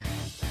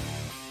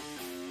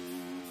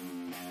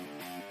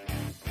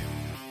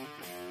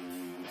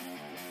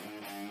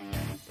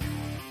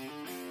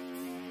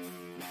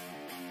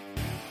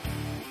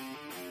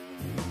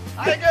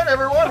Hi again,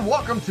 everyone.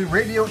 Welcome to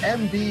Radio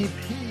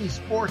MVP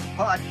Sports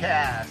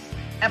Podcast,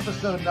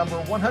 episode number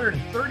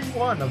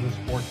 131 of the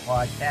Sports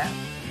Podcast.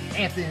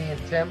 Anthony and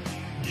Tim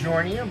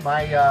joining you.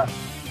 My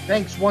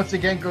thanks once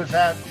again goes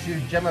out to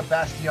Gemma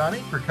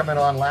Bastiani for coming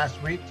on last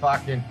week,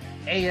 talking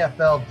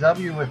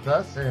AFLW with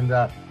us. And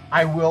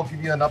I will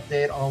give you an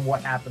update on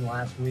what happened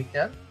last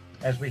weekend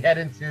as we head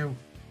into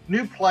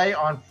new play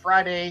on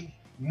Friday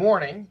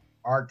morning,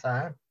 our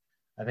time.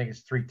 I think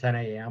it's 3:10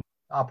 a.m.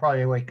 I'll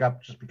probably wake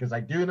up just because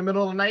I do in the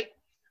middle of the night,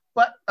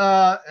 but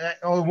it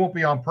won't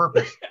be on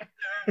purpose.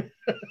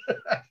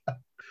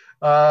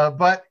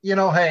 But you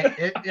know, hey,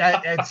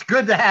 it's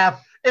good to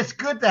have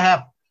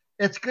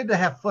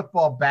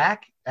football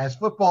back as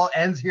football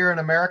ends here in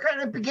America,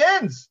 and it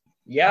begins.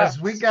 Yes,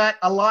 we got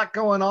a lot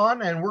going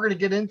on, and we're going to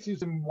get into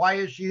some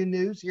YSU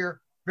news here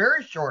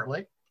very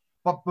shortly.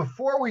 But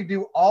before we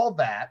do all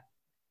that,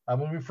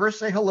 let me first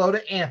say hello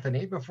to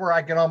Anthony before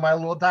I get on my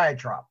little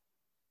diatribe.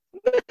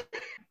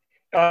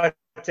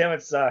 Tim,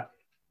 it's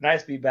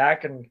nice to be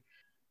back. And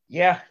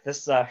yeah,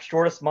 this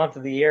shortest month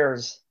of the year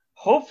is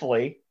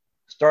hopefully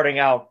starting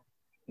out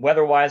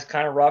weather-wise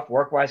kind of rough,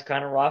 work-wise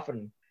kind of rough.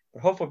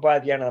 But hopefully by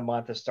the end of the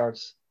month, it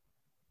starts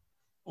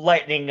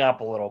lightening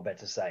up a little bit,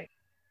 to say.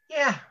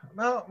 Yeah,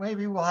 well,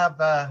 maybe we'll have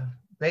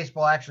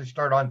baseball actually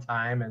start on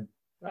time. And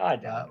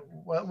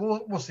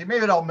we'll see.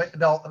 Maybe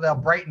they'll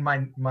brighten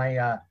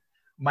my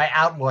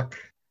outlook.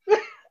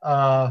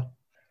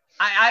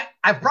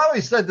 I've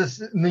probably said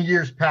this in the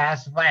years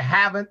past. If I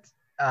haven't,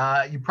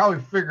 you probably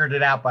figured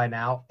it out by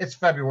now. It's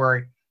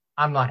February.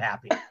 I'm not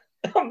happy.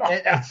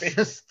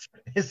 It's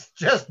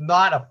just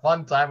not a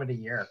fun time of the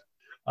year.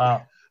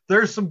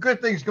 There's some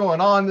good things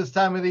going on this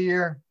time of the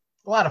year.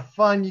 A lot of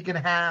fun you can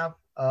have.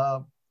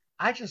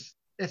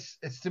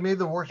 It's to me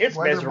the worst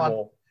weather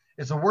month.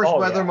 It's the worst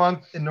weather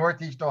month in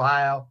Northeast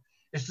Ohio.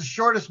 It's the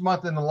shortest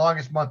month and the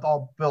longest month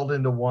all built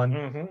into one.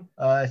 Mm-hmm.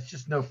 It's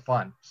just no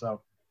fun.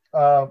 So.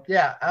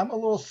 I'm a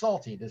little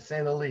salty, to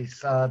say the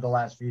least, the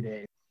last few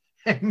days.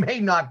 It may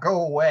not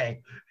go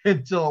away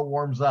until it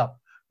warms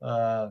up.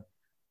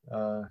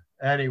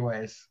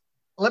 Anyways,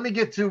 let me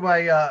get to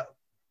my,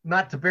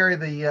 not to bury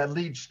the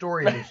lead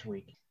story this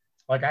week,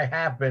 like I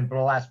have been for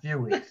the last few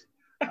weeks.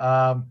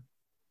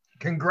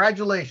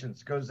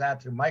 Congratulations goes out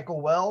to Michael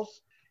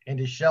Wells and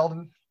to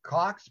Sheldon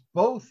Cox.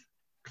 Both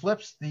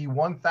clipped the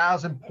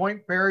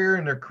 1,000-point barrier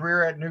in their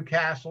career at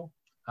Newcastle.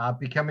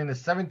 Becoming the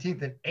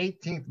 17th and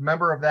 18th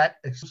member of that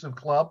exclusive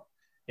club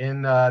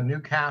in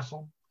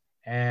Newcastle.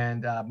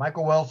 And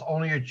Michael Wells,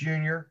 only a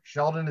junior.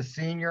 Sheldon, a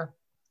senior.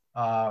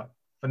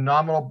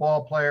 Phenomenal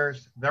ball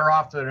players. They're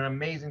off to an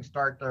amazing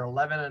start. They're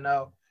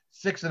 11-0,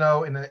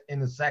 6-0 in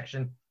the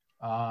section.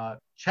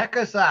 Check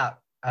us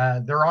out.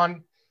 They're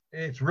on.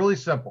 It's really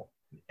simple.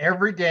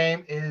 Every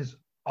game is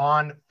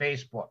on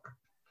Facebook.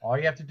 All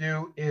you have to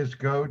do is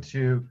go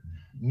to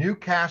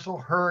Newcastle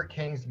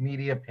Hurricanes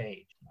media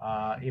page.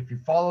 If you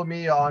follow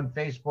me on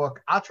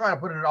Facebook, I'll try to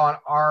put it on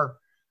our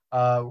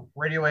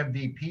Radio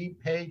MVP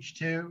page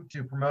too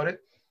to promote it.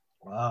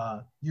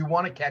 You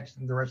want to catch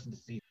the rest of the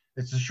season.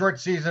 It's a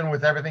short season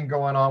with everything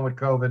going on with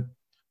COVID.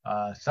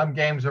 Some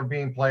games are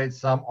being played,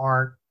 some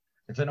aren't.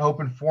 It's an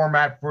open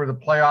format for the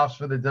playoffs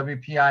for the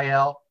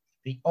WPIL.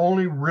 The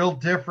only real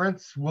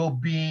difference will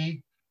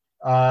be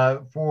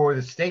for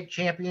the state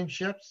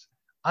championships.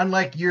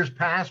 Unlike years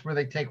past where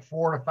they take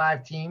 4 to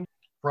 5 teams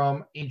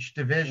from each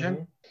division,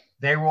 mm-hmm.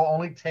 They will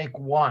only take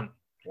one.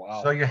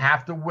 Wow. So you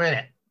have to win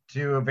it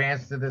to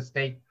advance to the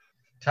state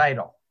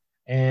title.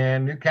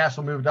 And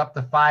Newcastle moved up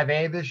to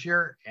 5A this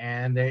year,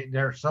 and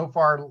they're so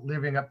far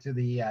living up to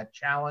the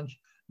challenge.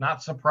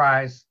 Not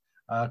surprised.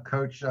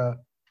 Coach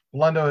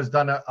Blundo has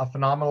done a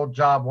phenomenal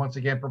job once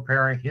again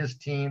preparing his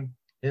team.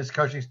 His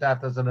coaching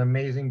staff does an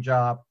amazing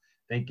job.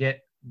 They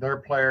get their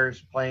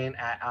players playing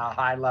at a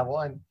high level.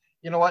 And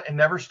you know what? It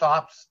never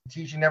stops.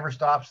 Teaching never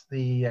stops.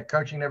 The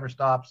coaching never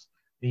stops.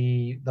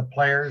 The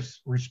players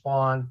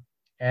respond,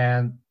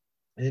 and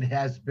it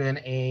has been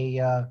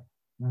a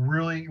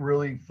really,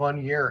 really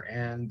fun year,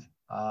 and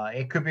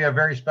it could be a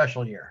very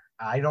special year.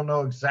 I don't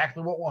know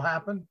exactly what will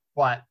happen,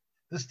 but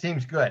this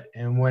team's good.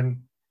 And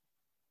when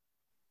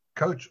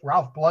Coach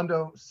Ralph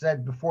Blundo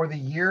said before the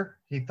year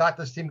he thought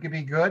this team could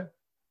be good,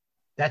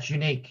 that's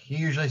unique. He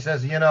usually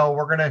says,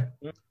 we're going to,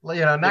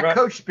 not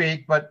coach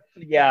speak, but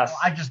yes,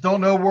 I just don't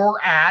know where we're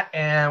at,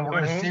 and we're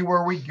going to see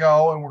where we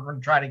go, and we're going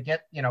to try to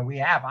get, we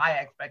have high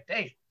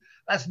expectations.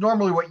 That's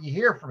normally what you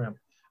hear from him.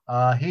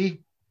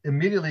 He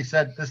immediately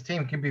said this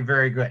team can be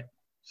very good.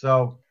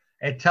 So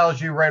it tells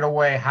you right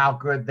away how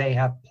good they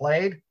have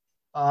played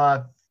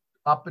up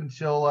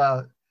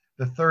until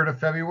the 3rd of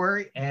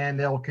February, and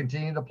they'll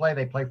continue to play.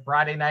 They play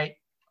Friday night.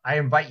 I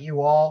invite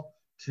you all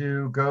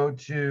to go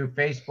to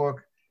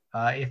Facebook.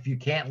 If you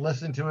can't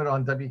listen to it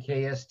on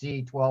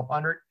WKST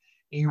 1200,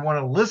 you want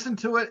to listen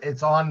to it,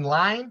 it's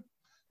online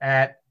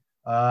at,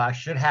 I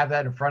should have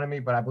that in front of me,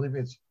 but I believe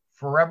it's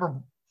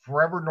Forever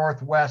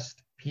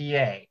Northwest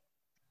PA.com.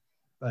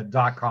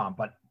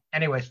 But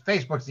anyways,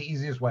 Facebook's the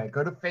easiest way.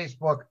 Go to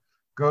Facebook,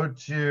 go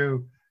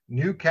to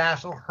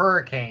Newcastle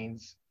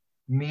Hurricanes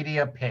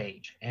media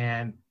page,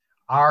 and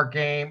our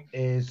game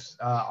is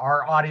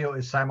our audio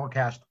is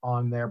simulcast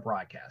on their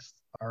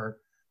broadcast or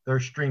their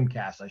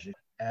streamcast, I should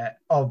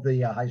of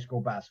the high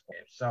school basketball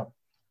game. So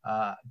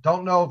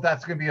don't know if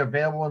that's going to be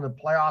available in the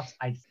playoffs.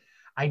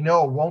 I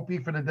know it won't be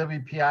for the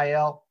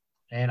WPIL,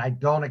 and I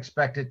don't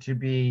expect it to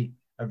be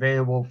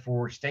available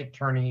for state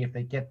tourney if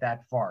they get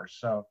that far.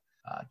 So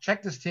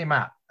check this team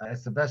out.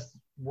 It's the best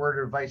word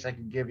of advice I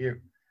can give you.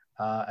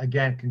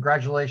 Again,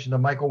 congratulations to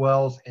Michael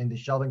Wells and to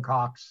Sheldon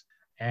Cox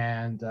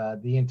and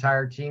the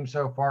entire team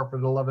so far for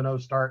the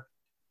 11-0 start.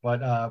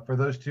 But for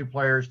those two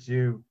players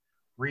to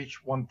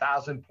reach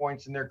 1,000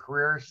 points in their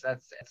careers,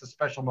 it's a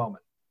special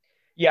moment.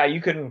 Yeah,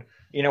 you can,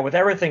 with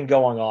everything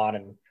going on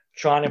and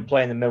trying to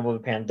play in the middle of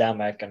the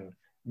pandemic and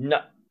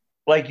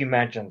like you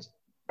mentioned,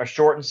 a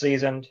shortened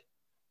season,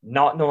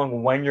 not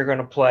knowing when you're going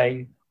to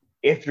play,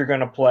 if you're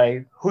going to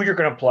play, who you're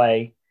going to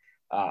play,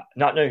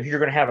 not knowing who you're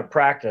going to have at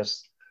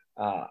practice.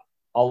 A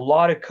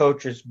lot of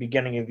coaches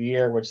beginning of the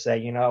year would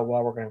say,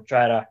 we're going to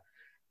try to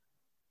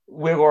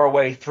wiggle our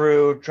way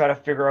through, try to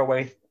figure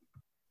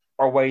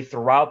our way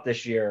throughout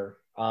this year.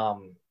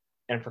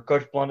 And for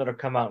Coach Blundell to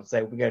come out and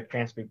say, we got a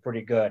chance to be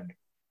pretty good,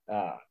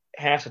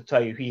 has to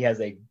tell you he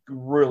has a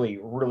really,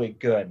 really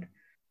good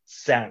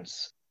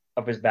sense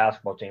of his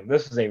basketball team.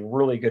 This is a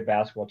really good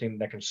basketball team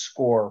that can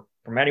score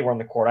from anywhere on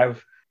the court.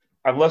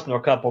 I've listened to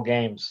a couple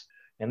games,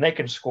 and they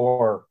can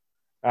score.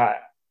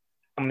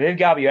 They've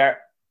got to be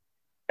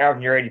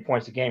averaging your 80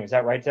 points a game. Is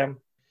that right, Tim?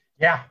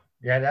 Yeah,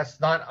 that's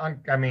not.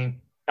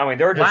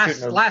 They're just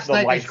shooting last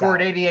night they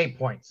scored 88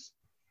 points.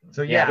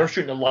 So yeah, they're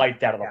shooting the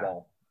lights out of the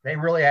ball. They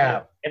really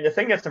have. And the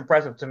thing that's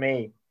impressive to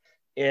me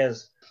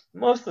is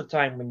most of the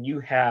time when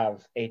you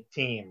have a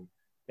team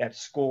that's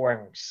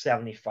scoring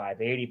 75,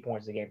 80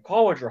 points a game,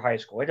 college or high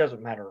school, it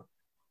doesn't matter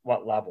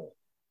what level,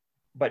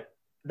 but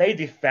they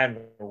defend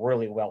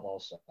really well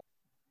also.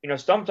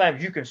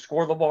 Sometimes you can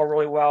score the ball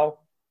really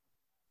well,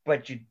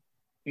 but you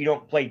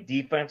don't play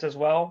defense as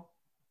well.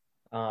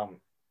 And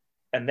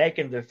they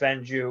can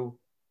defend you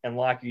and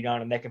lock you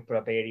down, and they can put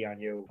up 80 on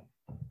you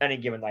any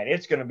given night.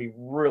 It's going to be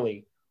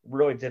really,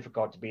 really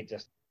difficult to beat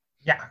this.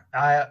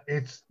 Yeah,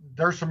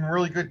 there's some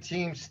really good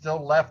teams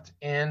still left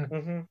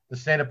in the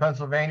state of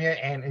Pennsylvania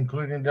and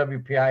including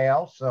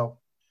WPIL. So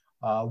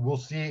we'll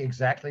see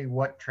exactly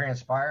what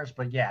transpires.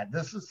 But yeah,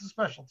 this is a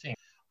special team.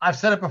 I've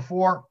said it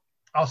before.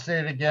 I'll say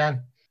it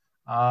again.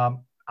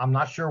 I'm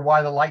not sure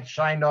why the light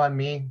shined on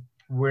me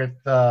with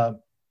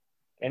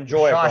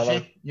enjoy it,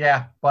 brother.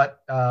 Yeah,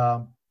 but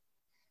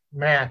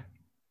man,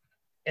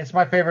 it's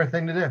my favorite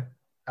thing to do.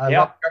 I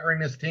love covering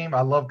this team.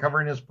 I love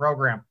covering this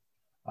program.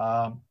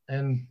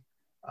 And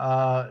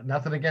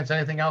nothing against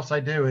anything else I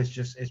do.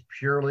 It's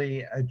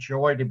purely a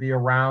joy to be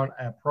around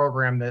a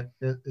program that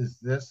is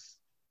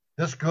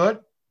this good.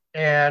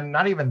 And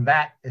not even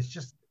that, it's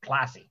just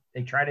classy.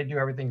 They try to do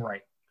everything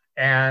right.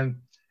 And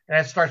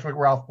it starts with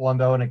Ralph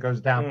Blundell and it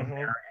goes down from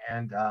there,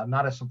 and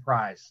not a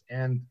surprise.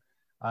 And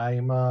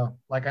I'm,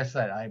 like I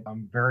said,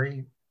 I'm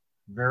very,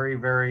 very,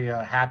 very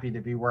happy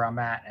to be where I'm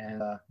at.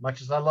 And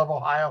much as I love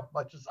Ohio,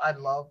 much as I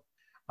love,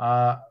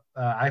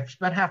 I've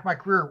spent half my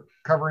career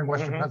covering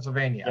Western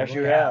Pennsylvania. Yes,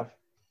 you have.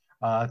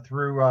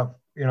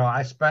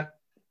 I spent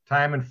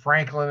time in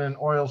Franklin and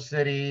Oil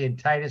City and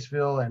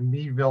Titusville and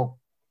Meadville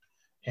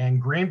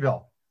and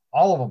Greenville.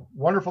 All of them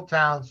wonderful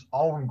towns,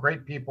 all of them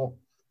great people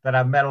that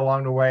I've met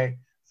along the way.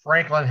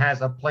 Franklin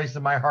has a place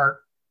in my heart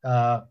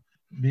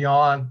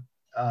beyond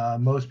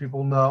most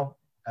people know.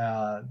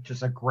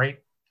 Just a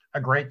great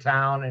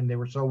town, and they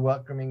were so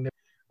welcoming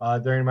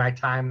during my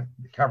time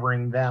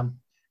covering them.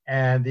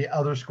 And the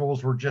other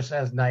schools were just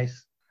as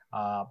nice.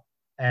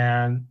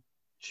 And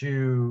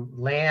to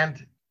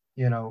land,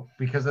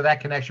 because of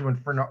that connection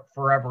with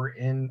forever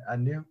in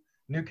a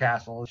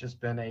Newcastle, it's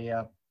just been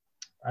a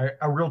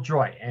real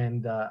joy.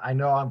 And I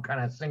know I'm kind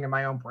of singing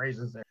my own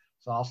praises there,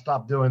 so I'll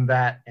stop doing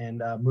that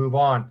and move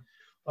on.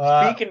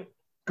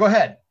 Go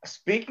ahead.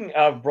 Speaking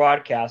of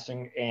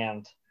broadcasting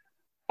and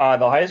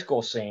the high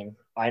school scene,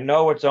 I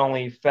know it's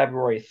only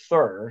February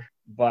 3rd,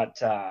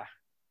 but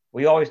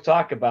we always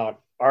talk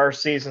about our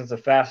season's the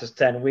fastest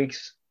 10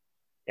 weeks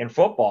in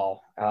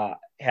football.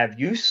 Have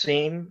you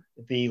seen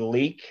the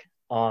leak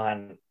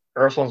on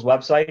Ursuline's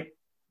website?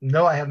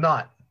 No, I have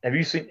not. Have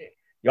you seen?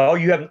 Oh,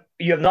 you have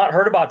not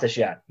heard about this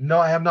yet? No,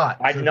 I have not.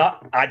 I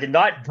did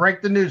not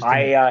break the news.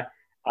 I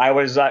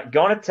was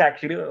going to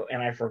text you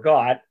and I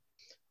forgot.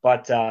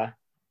 But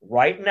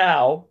right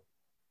now,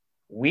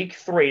 week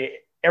 3,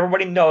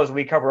 everybody knows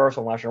we covered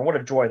Ursuline last year. What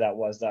a joy that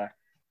was.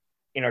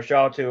 Shout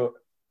out to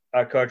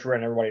Coach Ray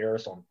and everybody at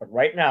Ursuline. But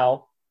right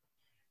now,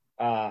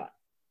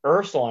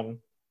 Ursuline,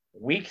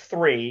 week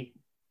 3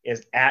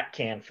 is at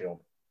Canfield.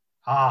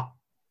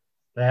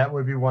 That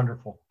would be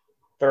wonderful.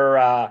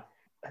 Their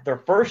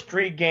first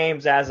 3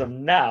 games as of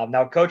now.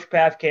 Now, Coach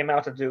Path came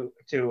out to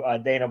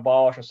Dana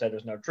Balish and said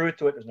there's no truth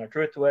to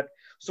it.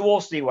 So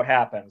we'll see what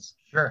happens.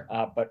 Sure.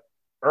 But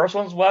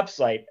Ursuline's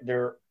website,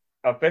 their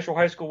official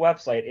high school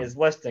website, is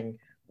listing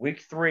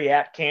week 3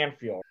 at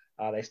Canfield.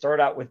 They start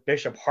out with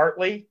Bishop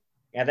Hartley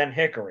and then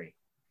Hickory.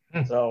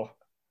 So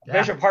Yeah.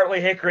 Bishop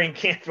Hartley Hickory and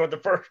Canfield the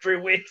first 3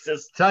 weeks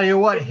is. Tell you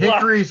what,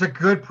 Hickory's a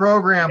good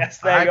program. Yes,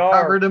 they I've are.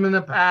 covered them in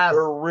the past.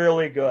 They're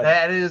really good.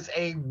 That is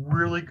a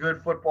really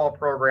good football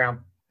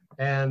program.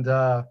 And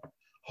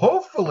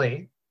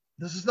hopefully,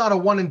 this is not a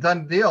one and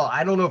done deal.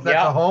 I don't know if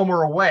that's a home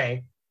or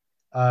away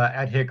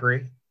at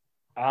Hickory.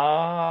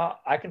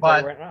 I can tell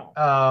you right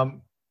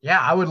now. Yeah,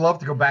 I would love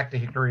to go back to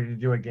Hickory to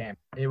do a game.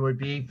 It would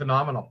be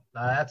phenomenal.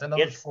 That's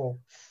another school.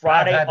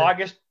 Friday,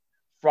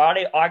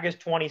 August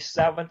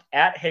 27th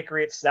at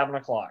Hickory at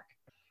 7:00.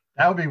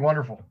 That would be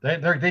wonderful.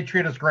 They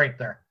treat us great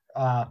there.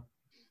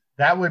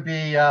 That would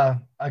be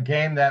a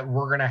game that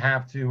we're going to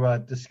have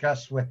to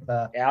discuss with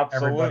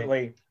Absolutely.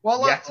 Everybody.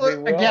 Well,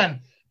 look,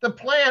 again, the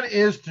plan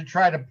is to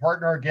try to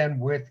partner again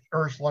with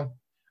Ursuline.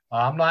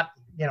 I'm not,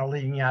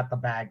 leading you out the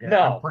bag. No.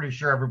 I'm pretty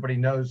sure everybody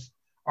knows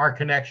our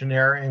connection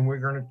there, and we're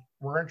going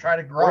to try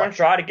to grow. We're going to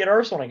try to get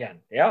Ursuline again.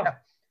 Yeah.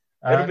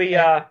 It'll be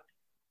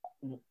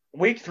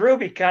week 3 will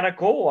be kind of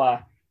cool.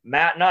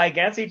 Matt and I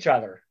against each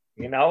other.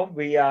 We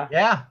yeah.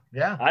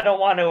 I don't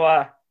want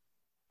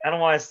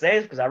to say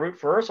this because I root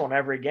for Ursuline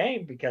every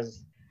game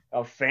because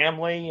of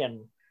family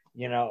and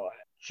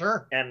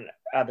sure, and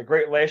the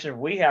great relationship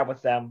we have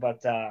with them.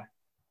 But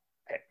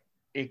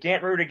you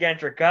can't root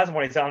against your cousin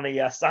when he's on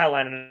the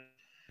sideline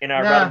in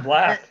our red and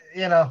black.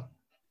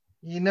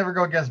 You never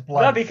go against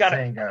blood.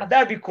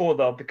 That'd be cool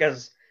though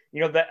because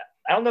that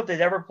I don't know if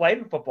they've ever played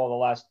in football the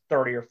last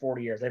 30 or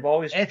 40 years. They've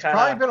always. It's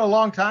probably been a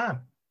long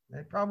time.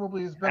 It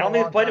probably has been. I don't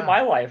think they've played in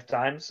my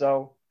lifetime,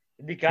 so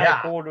it'd be kind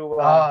of cool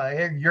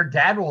to. Your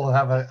dad will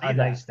have a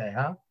nice day,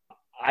 huh?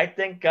 I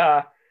think,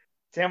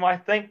 Tim.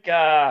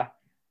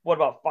 What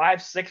about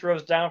 5-6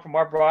 rows down from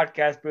our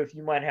broadcast booth?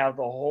 You might have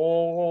the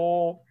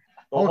whole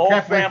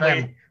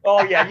family.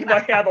 Oh yeah, you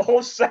might have the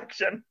whole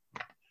section.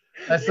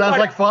 That sounds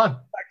like fun.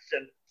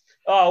 Section.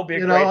 Oh, it'll be a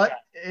great time.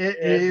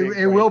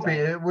 It will be.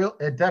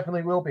 It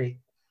definitely will be.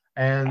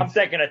 And I'm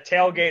thinking a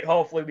tailgate.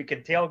 Hopefully, we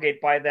can tailgate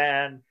by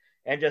then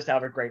and just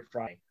have a great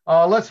Friday.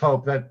 Let's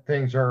hope that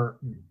things are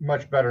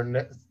much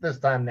better this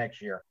time next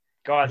year.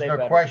 God, there's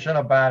no question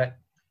about it.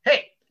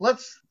 Hey,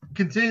 let's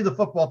continue the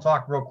football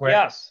talk real quick.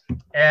 Yes.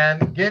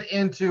 And get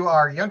into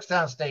our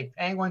Youngstown State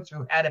Penguins,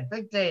 who had a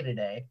big day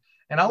today.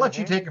 And I'll let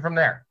you take it from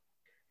there.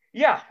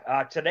 Yeah.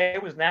 Today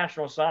was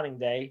National Signing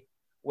Day.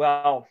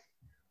 Well,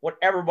 what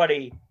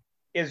everybody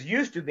is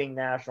used to being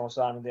National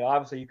Signing Day.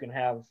 Obviously, you can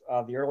have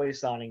the early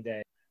signing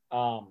day.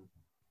 But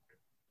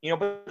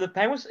the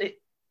Penguins,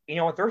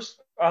 with their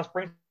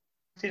spring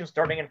season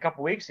starting in a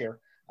couple weeks here,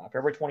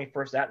 February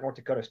 21st at North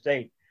Dakota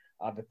State,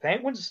 the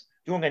Penguins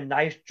doing a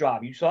nice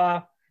job. You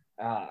saw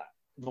the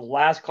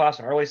last class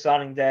on early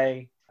signing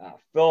day.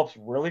 Phillips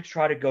really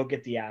tried to go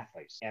get the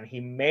athletes, and he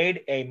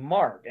made a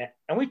mark.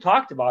 And we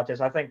talked about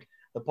this, I think,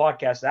 the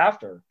podcast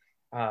after.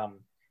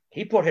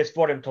 He put his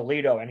foot in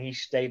Toledo, and he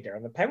stayed there.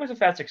 And the Penguins have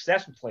had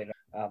success in Toledo,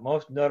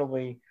 most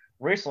notably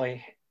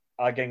recently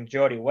getting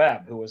Jody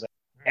Webb, who was an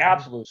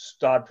absolute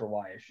stud for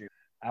YSU.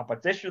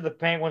 But this year, the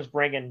Penguins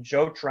bring in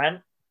Joe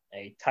Trent,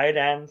 a tight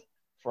end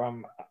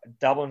from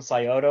Dublin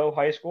Scioto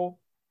High School.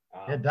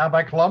 Down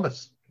by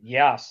Columbus.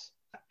 Yes.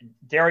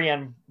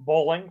 Darian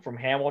Bowling from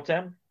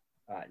Hamilton.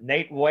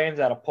 Nate Williams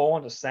out of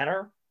Poland, a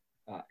center.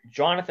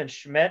 Jonathan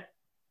Schmidt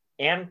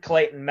and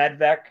Clayton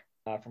Medvec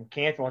from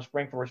Canfield and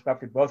Springfield,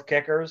 respectively, both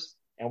kickers.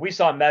 And we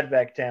saw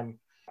Medvec, Tim,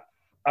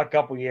 a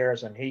couple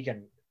years, and he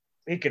can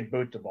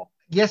boot the ball.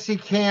 Yes, he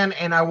can,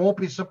 and I won't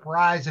be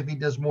surprised if he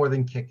does more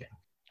than kicking.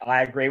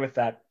 I agree with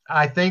that.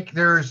 I think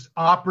there's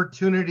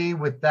opportunity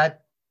with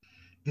that.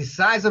 The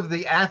size of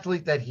the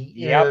athlete that he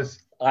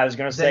is. I was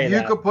going to say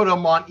that. You could put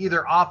him on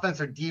either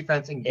offense or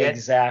defense and get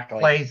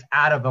plays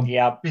out of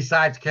him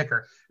besides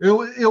kicker.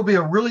 It'll be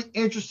a really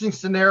interesting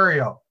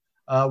scenario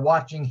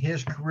watching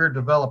his career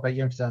develop at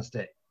Youngstown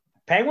State.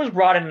 Penguins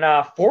brought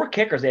in 4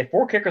 kickers. They have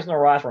 4 kickers in the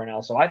roster right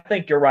now, so I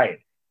think you're right.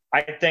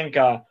 I think,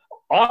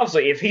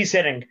 obviously, if he's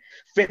hitting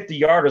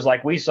 50-yarders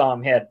like we saw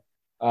him hit,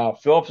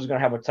 Phillips is going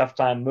to have a tough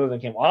time moving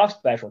him off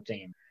special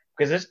team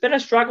because it's been a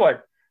struggle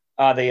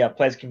at the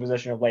place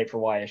position of late for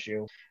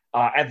YSU.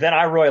 And then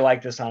I really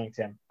like this signing,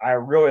 Tim. I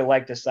really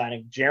like this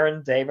signing.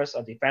 Jaron Davis,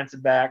 a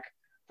defensive back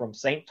from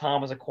St.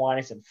 Thomas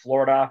Aquinas in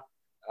Florida,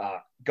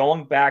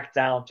 going back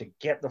down to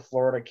get the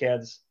Florida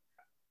kids.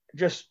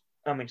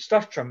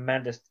 Such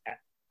tremendous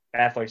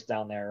athletes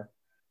down there.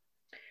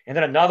 And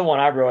then another one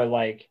I really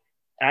like,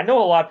 and I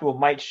know a lot of people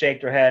might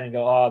shake their head and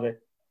go,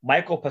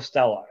 Michael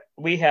Pastella.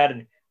 We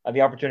had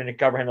the opportunity to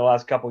cover him the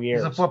last couple of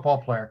years. He's a football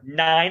player.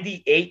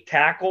 98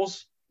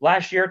 tackles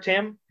last year,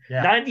 Tim.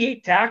 Yeah.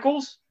 98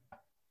 tackles.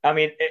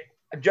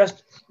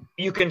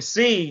 You can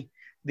see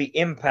the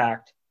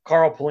impact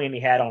Carl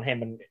Pelini had on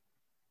him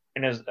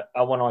in his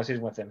one-on-one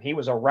season with him. He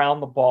was around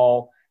the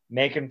ball,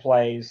 making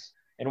plays,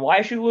 and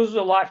YSU loses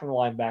a lot from the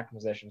linebacker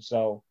position.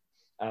 So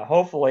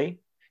hopefully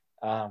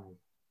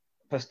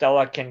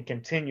Pastella can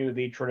continue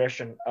the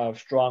tradition of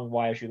strong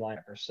YSU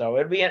linebackers. So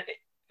it'll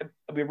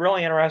be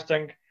really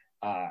interesting.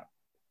 A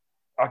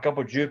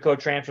couple of JUCO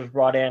transfers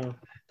brought in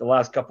the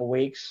last couple of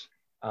weeks.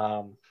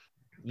 Don't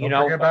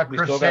forget about we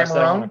Chris still got to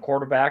settle on a Samarone.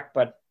 quarterback,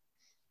 but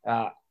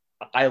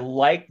I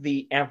like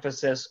the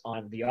emphasis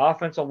on the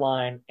offensive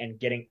line and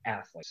getting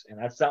athletes. And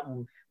that's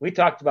something we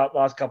talked about the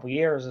last couple of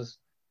years is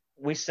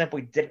we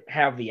simply didn't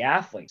have the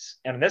athletes.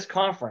 And in this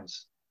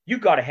conference, you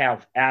got to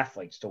have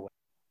athletes to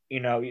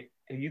win.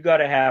 You got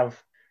to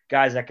have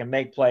guys that can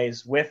make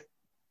plays with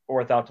or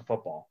without the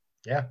football.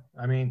 Yeah,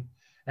 I mean,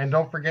 and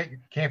don't forget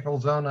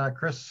Canfield's own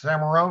Chris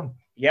Samarone.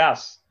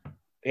 Yes.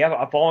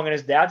 Yeah, following in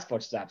his dad's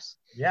footsteps.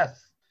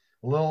 Yes.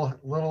 A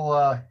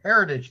little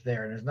heritage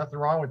there, and there's nothing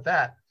wrong with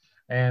that.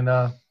 And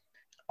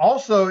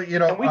also,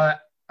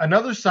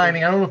 another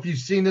signing, I don't know if you've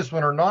seen this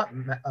one or not,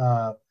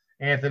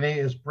 Anthony,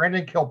 is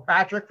Brendan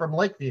Kilpatrick from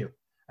Lakeview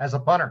as a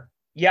punter.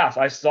 Yes,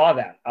 I saw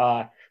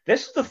that.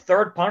 This is the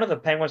third punter the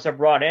Penguins have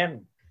brought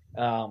in.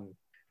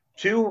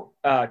 Two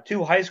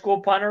high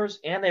school punters,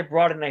 and they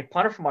brought in a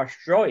punter from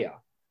Australia.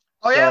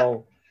 Oh,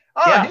 so,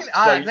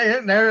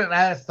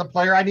 that's the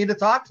player I need to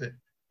talk to.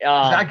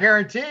 I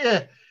guarantee you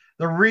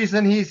the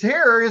reason he's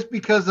here is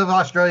because of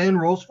Australian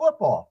rules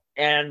football.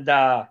 And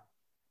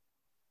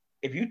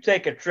if you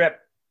take a trip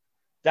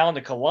down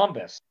to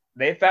Columbus,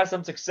 they've had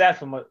some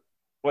success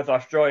with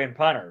Australian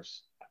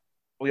punters.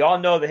 We all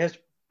know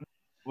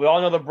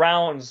the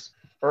Browns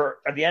or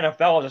the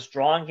NFL has a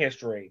strong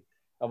history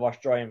of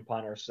Australian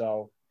punters.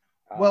 So,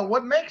 well,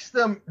 what makes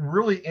them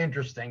really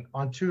interesting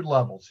on two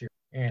levels here,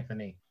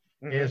 Anthony,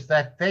 is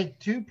that they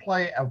do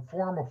play a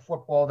form of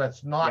football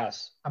that's not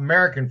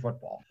American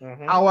football.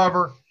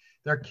 However,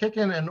 they're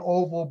kicking an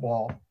oval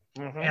ball.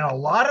 And a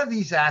lot of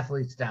these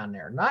athletes down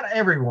there, not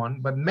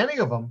everyone, but many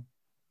of them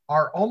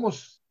are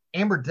almost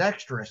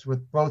ambidextrous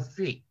with both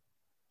feet,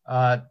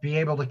 be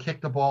able to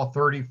kick the ball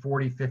 30,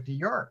 40, 50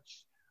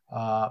 yards.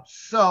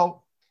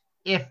 So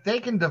if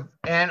they can,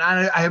 and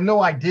I have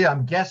no idea,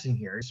 I'm guessing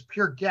here, it's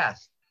pure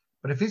guess,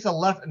 but if he's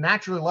a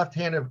naturally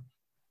left-handed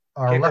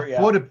or kicker,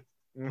 left-footed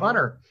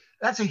punter,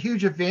 that's a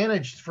huge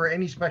advantage for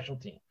any special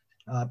team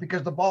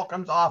because the ball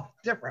comes off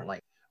differently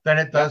than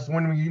it does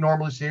when you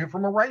normally see it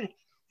from a right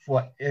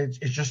foot. It's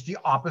just the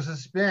opposite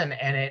spin,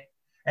 and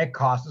it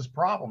causes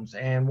problems.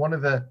 And one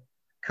of the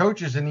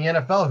coaches in the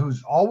NFL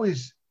who's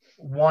always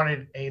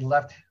wanted a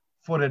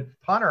left-footed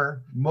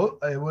punter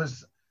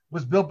was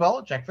Bill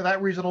Belichick for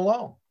that reason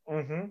alone.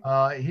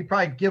 He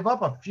probably give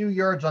up a few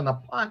yards on the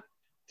punt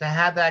to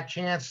have that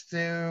chance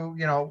to,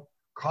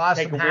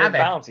 cause some havoc.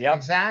 Bounce,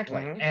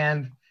 Exactly.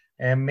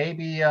 And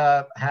maybe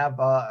have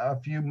a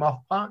few muff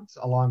punts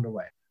along the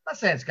way. I'm not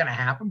saying it's going to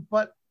happen,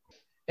 but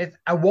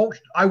I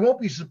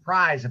won't be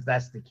surprised if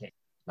that's the case.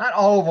 Not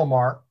all of them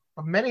are,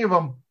 but many of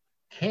them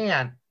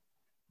can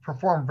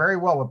perform very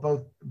well with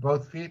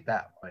both feet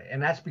that way.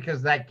 And that's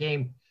because that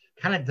game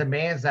kind of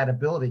demands that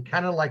ability,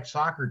 kind of like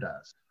soccer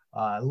does.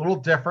 A little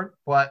different,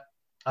 but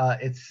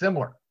it's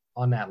similar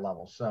on that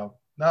level. So,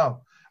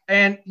 no.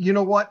 And you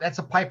know what? That's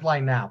a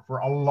pipeline now for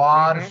a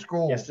lot of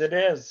schools. Yes, it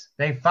is.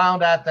 They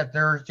found out that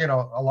there's,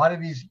 a lot of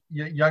these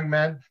young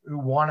men who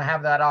want to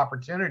have that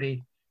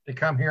opportunity to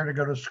come here to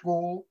go to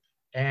school.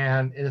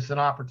 And it's an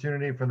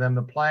opportunity for them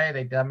to play.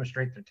 They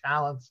demonstrate their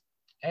talents.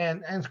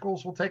 And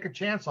schools will take a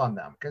chance on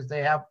them because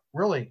they have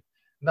really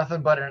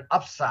nothing but an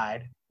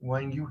upside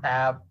when you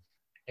have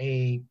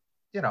a,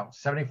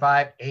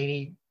 75,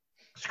 80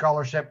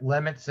 scholarship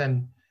limits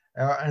and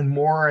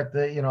more at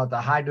the, at the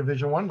high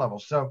Division I level.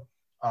 So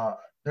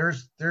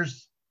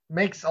there's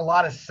makes a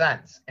lot of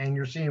sense. And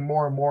you're seeing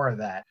more and more of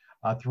that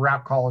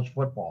throughout college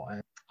football.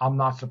 And I'm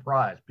not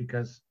surprised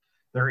because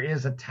there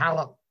is a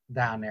talent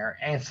down there.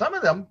 And some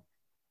of them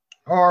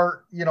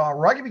are,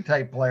 rugby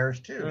type players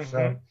too.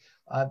 So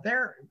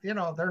they're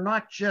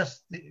not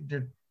just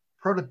the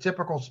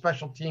prototypical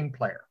special team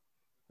player.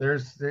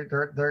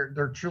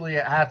 They're truly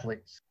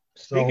athletes.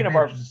 So speaking of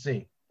to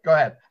see. Go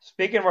ahead.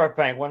 Speaking of our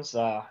Penguins,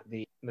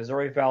 the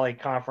Missouri Valley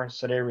Conference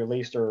today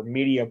released their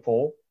media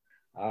poll.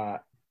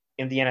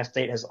 Indiana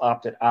State has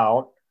opted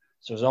out,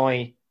 so there's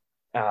only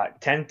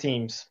 10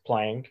 teams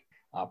playing.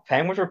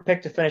 Penguins were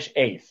picked to finish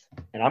 8th,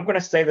 and I'm going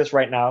to say this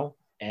right now,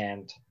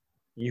 and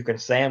you can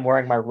say I'm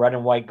wearing my red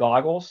and white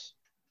goggles.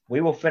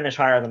 We will finish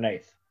higher than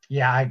 8th.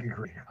 Yeah, I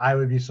agree. I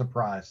would be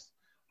surprised.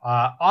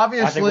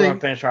 Obviously, I think we're going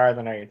to finish higher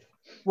than 8th.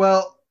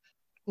 Well,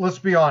 let's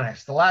be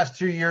honest. The last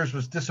 2 years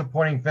was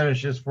disappointing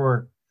finishes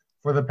for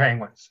the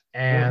Penguins.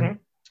 And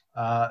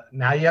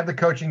now you have the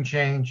coaching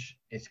change.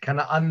 It's kind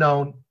of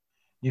unknown.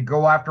 You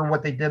go after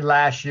what they did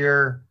last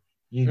year.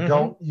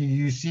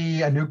 You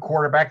see a new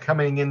quarterback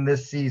coming in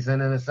this season.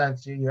 In a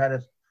sense, you had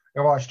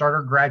a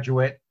starter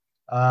graduate.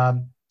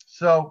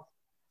 So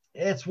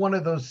it's one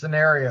of those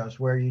scenarios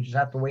where you just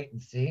have to wait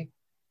and see.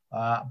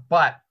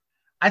 But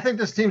I think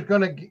this team's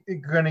going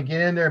to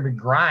get in there and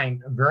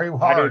grind very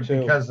hard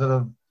because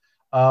of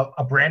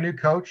a brand new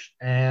coach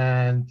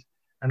and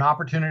an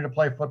opportunity to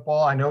play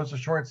football. I know it's a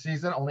short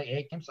season, only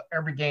 8 games. So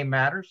every game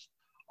matters.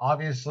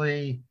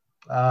 Obviously,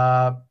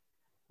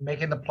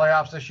 making the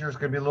playoffs this year is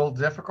going to be a little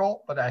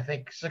difficult, but I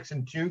think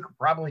 6-2 could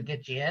probably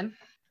get you in.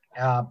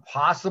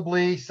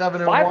 Possibly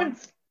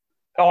 7-1.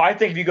 I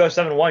think if you go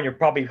 7-1, you're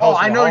probably.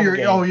 I know you're.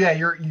 Game. Oh yeah,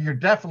 you're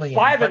definitely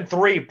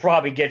 5-3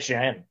 probably gets you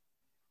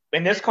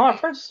in this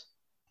conference.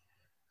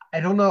 I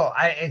don't know.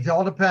 It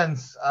all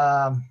depends.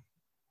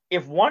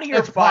 If one of your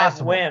It's five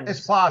possible. It's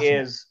wins possible.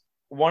 is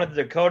one of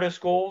the Dakota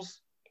schools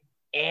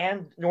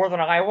and Northern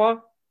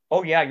Iowa,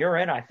 oh yeah, you're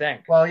in, I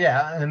think. Well,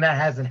 yeah, and that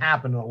hasn't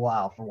happened in a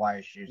while for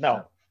YSU.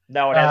 No, So,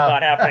 no, it has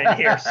not happened in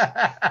years.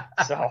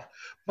 So,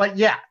 but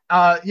yeah,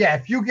 yeah.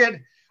 If you get,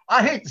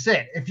 I hate to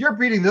say it, if you're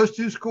beating those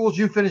two schools,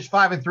 you finish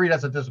 5-3.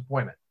 That's a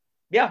disappointment.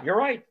 yeah, you're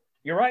right.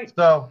 You're right.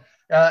 So,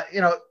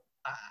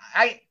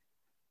 I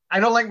I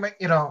don't like my,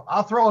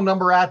 I'll throw a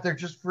number out there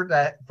just for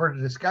the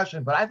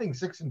discussion, but I think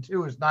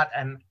 6-2 is not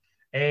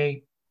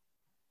a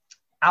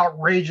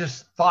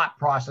outrageous thought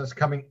process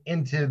coming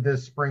into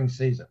this spring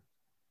season.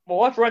 Well,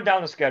 let's run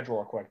down the schedule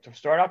real quick. To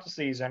start out the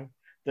season,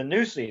 the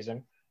new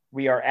season,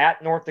 we are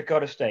at North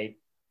Dakota State.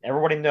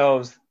 Everybody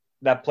knows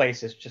that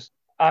place is just,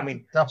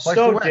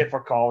 so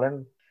difficult.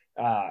 And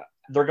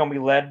they're going to be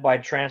led by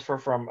transfer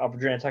from a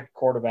Virginia Tech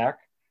quarterback.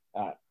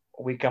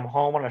 We come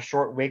home on a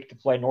short week to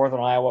play Northern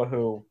Iowa,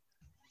 who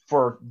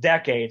for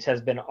decades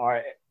has been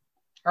our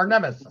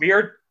nemesis.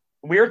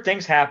 Weird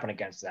things happen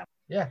against them.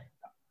 Yeah.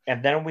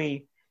 And then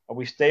we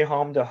stay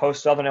home to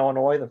host Southern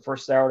Illinois the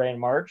first Saturday in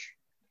March.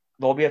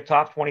 They'll be a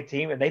top 20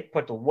 team, and they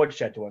put the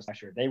woodshed to us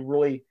last year. They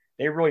really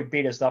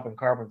beat us up in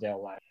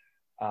Carbondale last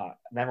year.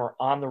 Then we're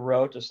on the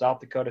road to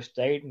South Dakota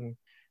State, and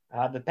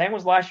the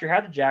Penguins last year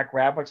had the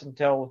Jackrabbits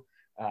until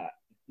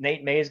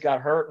Nate Mays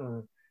got hurt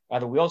and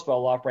the wheels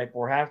fell off right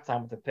before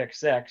halftime with a pick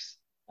six.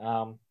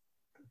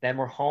 Then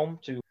we're home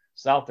to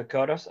South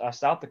Dakota.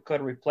 South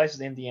Dakota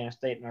replaces Indiana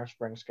State in our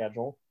spring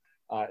schedule.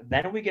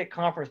 Then we get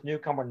conference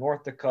newcomer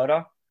North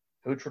Dakota,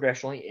 who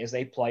traditionally is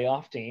a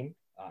playoff team.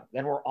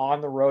 Then we're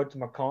on the road to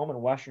Macomb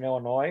in Western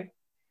Illinois.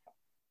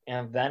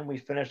 And then we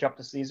finish up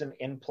the season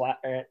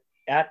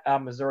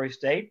at Missouri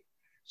State.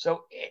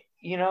 So,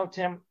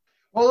 Tim.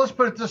 Well, let's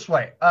put it this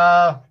way.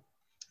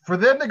 For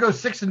them to go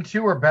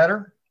 6-2 or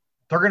better,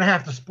 they're going to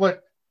have to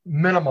split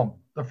minimum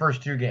the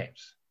first two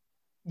games.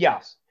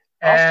 Yes.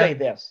 I'll say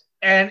this.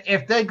 And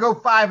if they go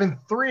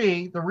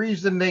 5-3, the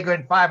reason they go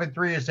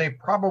 5-3 is they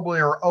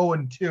probably are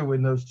 0-2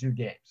 in those two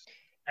games.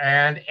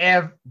 And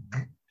if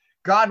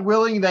God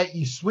willing that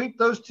you sweep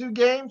those two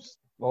games,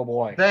 oh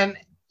boy, then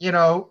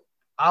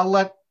I'll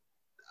let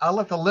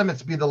the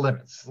limits be the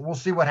limits. We'll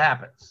see what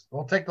happens.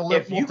 We'll take the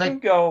limits.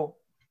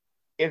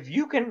 If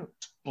you can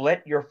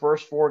split your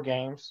first four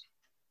games,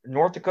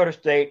 North Dakota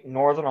State,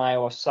 Northern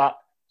Iowa, Southern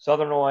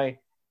Illinois,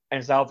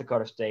 and South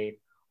Dakota State,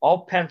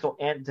 all pencil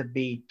in to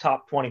be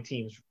top 20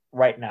 teams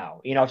right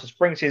now. It's a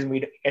spring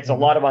season. It's a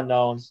lot of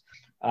unknowns.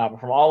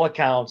 From all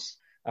accounts,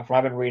 from what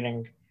I've been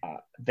reading,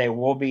 they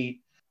will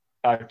be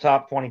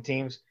top 20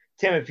 teams.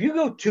 Tim, if you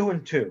go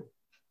 2-2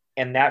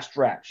 in that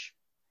stretch,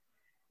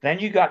 then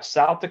you got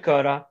South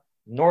Dakota,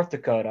 North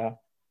Dakota,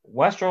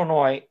 Western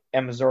Illinois,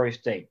 and Missouri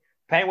State.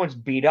 Penguins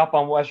beat up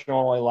on Western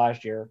Illinois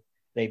last year.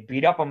 They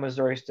beat up on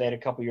Missouri State a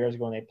couple years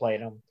ago when they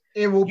played them.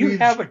 You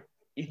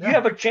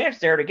have a chance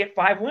there to get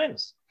 5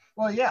 wins.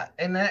 Well, yeah,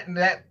 and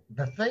that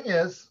the thing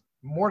is,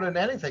 more than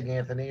anything,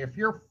 Anthony, if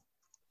you're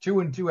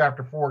 2-2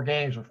 after 4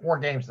 games with 4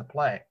 games to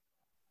play,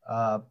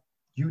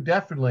 you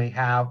definitely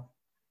have,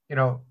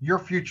 your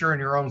future in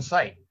your own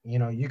sight.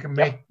 You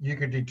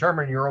can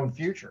determine your own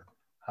future.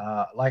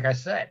 Like I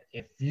said,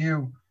 if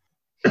you,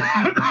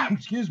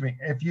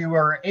 if you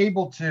are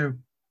able to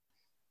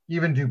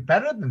even do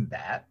better than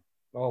that,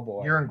 oh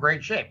boy, you're in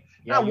great shape.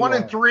 Yeah, now,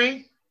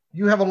 1-3,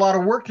 you have a lot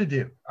of work to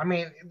do. I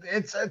mean,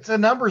 it's a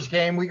numbers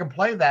game. We can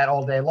play that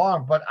all day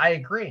long, but I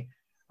agree.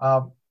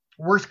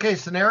 Worst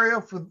case scenario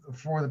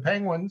for the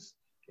Penguins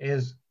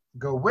is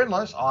go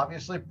winless,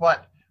 obviously,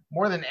 but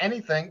more than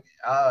anything,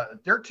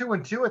 they're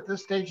 2-2 at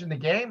this stage in the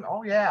game.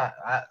 Oh yeah,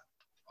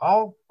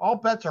 all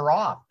bets are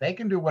off. They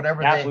can do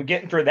whatever we're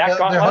getting through that.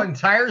 The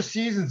entire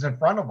season's in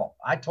front of them.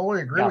 I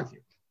totally agree with you.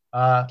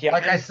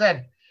 Like I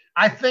said,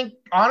 I think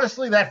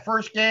honestly that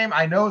first game,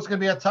 I know it's going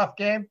to be a tough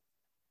game,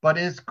 but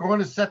it's going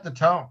to set the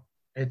tone.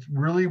 It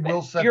really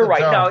will set the tone. You're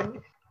right.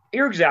 No,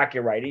 you're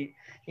exactly right.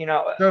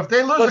 So if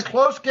they lose a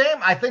close game,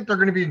 I think they're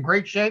going to be in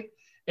great shape.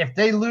 If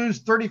they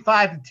lose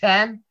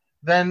 35-10,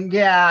 then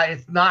yeah,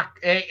 it's not.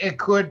 It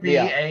could be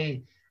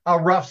a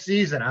rough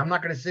season. I'm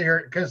not going to sit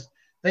here because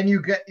then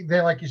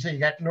like you said, you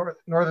got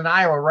Northern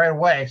Iowa right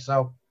away.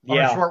 So on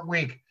a short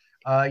week,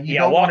 you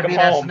don't want to be in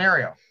that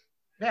scenario.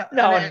 Yeah.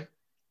 No.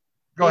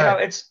 Go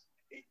ahead. It's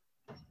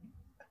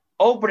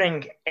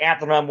opening at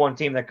the number 1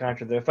 team in the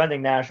country, the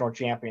defending national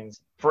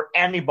champions, for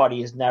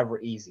anybody is never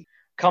easy.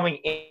 Coming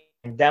in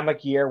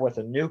pandemic year with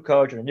a new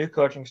coach and a new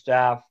coaching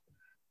staff,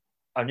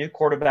 a new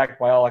quarterback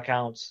by all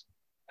accounts,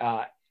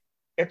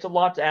 it's a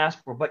lot to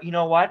ask for. But you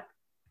know what?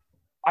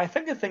 I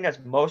think the thing that's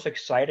most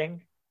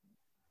exciting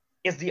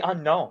is the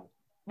unknown.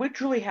 We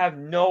truly have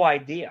no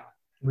idea.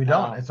 We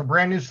don't. It's a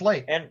brand new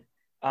slate. And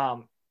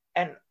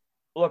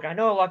look, I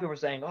know a lot of people are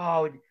saying,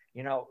 "Oh,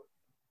 you're not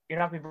going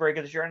to be very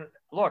good this year." And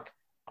look,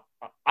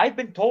 I've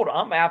been told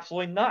I'm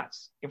absolutely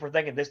nuts if we're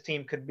thinking this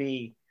team could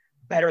be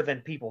better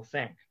than people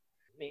think.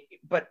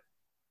 But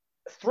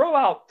throw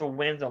out the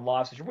wins and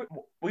losses.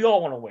 We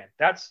all want to win.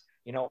 That's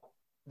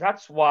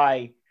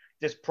why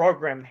this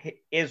program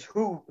is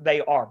who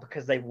they are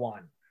because they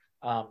won.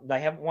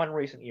 They haven't won in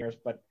recent years,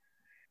 but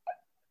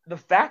the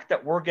fact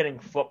that we're getting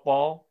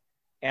football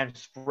and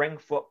spring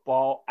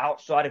football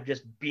outside of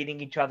just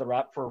beating each other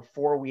up for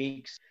 4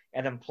 weeks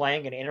and then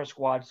playing an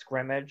inter-squad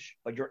scrimmage,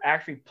 but you're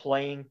actually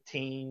playing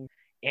team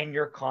in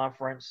your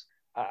conference,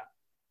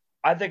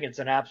 I think it's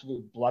an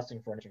absolute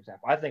blessing for an staff.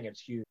 I think it's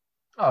huge.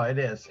 Oh, it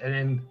is.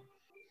 And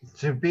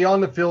to be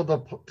on the field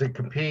to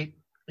compete,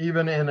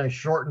 even in a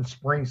shortened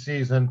spring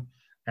season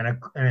and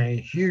a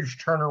huge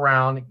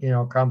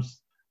turnaround,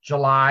 comes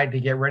July to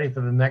get ready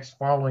for the next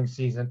following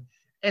season,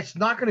 it's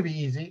not going to be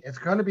easy. It's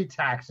going to be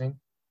taxing.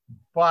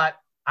 But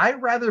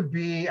I'd rather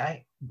be,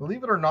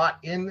 believe it or not,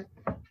 in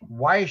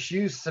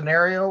YSU's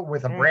scenario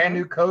with a brand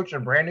new coach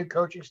and brand new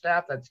coaching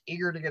staff that's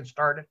eager to get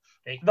started.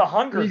 The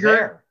hunger's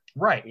there.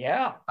 Right.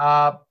 Yeah.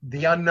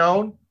 The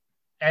unknown,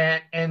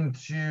 and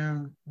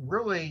to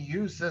really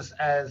use this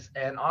as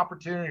an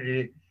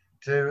opportunity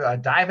to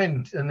dive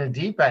in the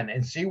deep end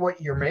and see what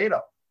you're made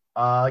of.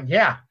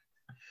 Yeah.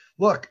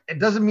 Look, it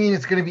doesn't mean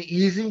it's going to be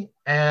easy,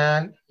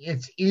 and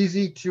it's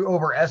easy to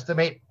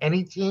overestimate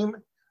any team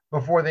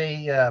before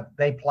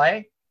they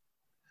play.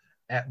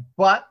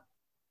 But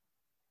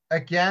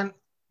again,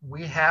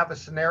 we have a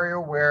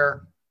scenario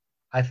where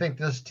I think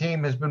this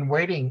team has been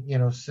waiting,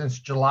 since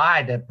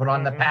July to put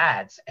on the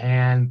pads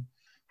and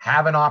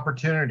have an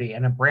opportunity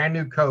and a brand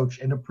new coach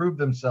and to prove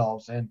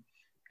themselves. And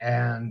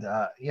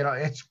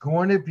it's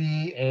going to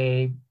be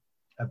a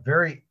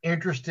very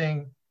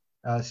interesting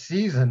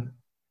season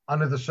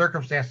under the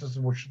circumstances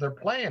in which they're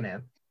playing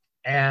in.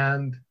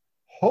 And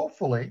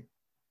hopefully,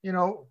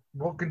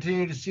 we'll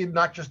continue to see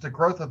not just the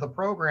growth of the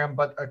program,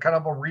 but a kind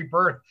of a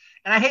rebirth.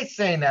 And I hate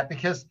saying that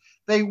because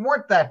they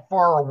weren't that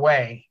far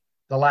away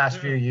the last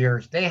few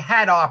years. They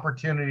had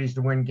opportunities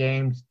to win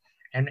games,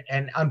 and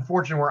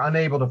unfortunately were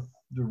unable to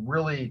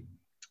really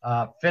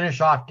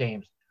finish off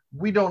games.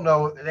 We don't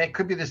know. That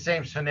could be the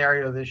same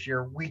scenario this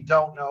year. We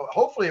don't know.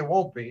 Hopefully it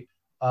won't be.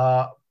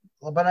 But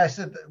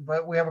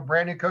we have a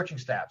brand new coaching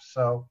staff,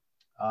 so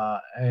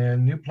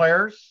and new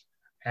players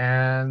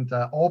and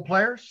old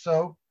players.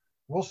 So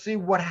we'll see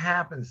what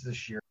happens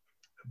this year.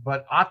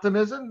 But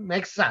optimism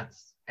makes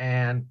sense,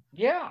 and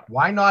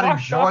why not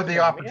enjoy the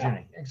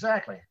opportunity? Yeah.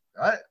 Exactly.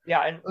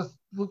 And let's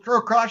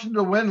throw caution to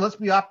the wind. Let's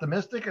be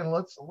optimistic, and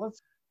let's go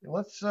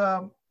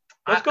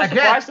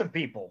surprise some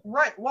people.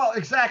 Right. Well,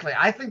 exactly.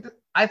 I think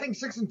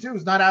 6-2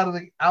 is not out of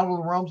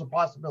the realms of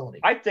possibility.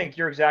 I think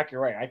you're exactly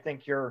right. I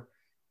think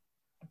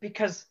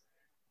because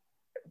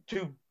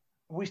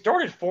we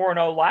started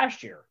 4-0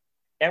 last year,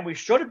 and we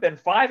should have been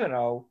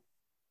 5-0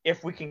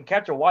 if we can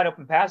catch a wide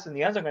open pass in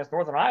the end zone against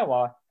Northern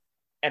Iowa,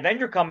 and then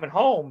you're coming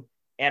home,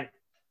 and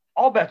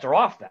all bets are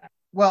off that.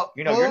 Well,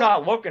 you're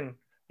not looking.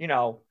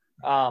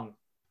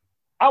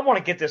 I want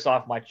to get this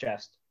off my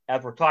chest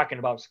as we're talking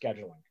about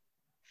scheduling.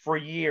 For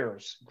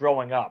years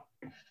growing up,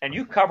 and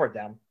you covered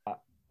them,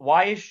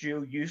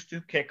 YSU used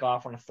to kick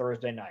off on a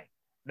Thursday night.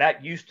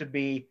 That used to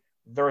be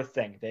their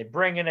thing. They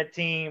bring in a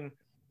team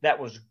that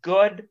was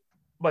good,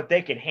 but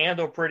they could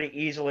handle pretty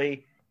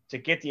easily to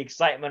get the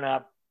excitement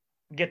up,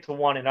 get to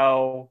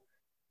 1-0,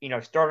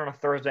 start on a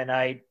Thursday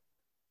night.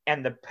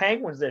 And the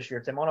Penguins this year,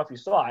 Tim, I don't know if you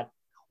saw it,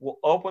 will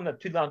open the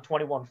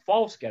 2021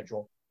 fall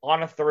schedule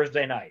on a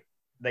Thursday night.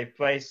 They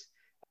face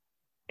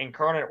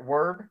Incarnate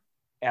Word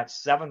at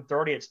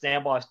 7:30 at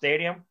Standby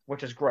Stadium,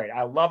 which is great.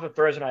 I love the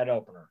Thursday night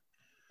opener.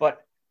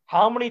 But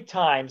how many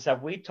times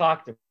have we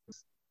talked about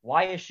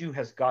YSU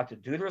has got to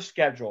do their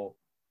schedule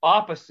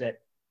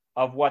opposite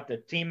of what the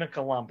team in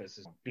Columbus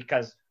is?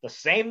 Because the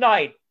same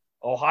night,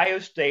 Ohio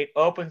State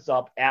opens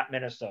up at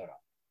Minnesota.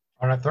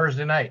 On a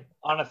Thursday night.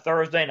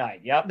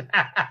 Yep.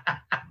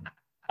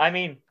 I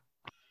mean.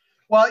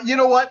 Well, you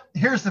know what?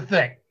 Here's the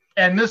thing.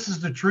 And this is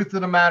the truth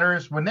of the matter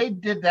is when they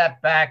did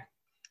that back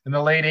in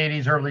the late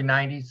 80s, early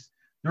 90s,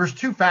 there was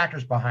two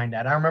factors behind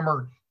that. I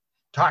remember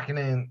talking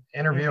and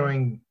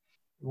interviewing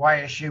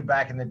YSU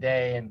back in the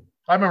day, and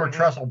I remember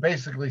Tressel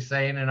basically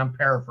saying, and I'm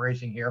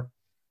paraphrasing here,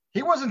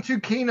 he wasn't too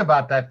keen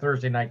about that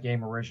Thursday night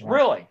game originally.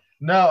 Really?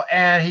 No,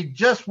 and he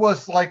just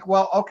was like,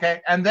 well,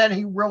 okay. And then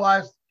he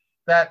realized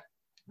that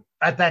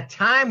at that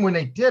time when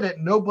they did it,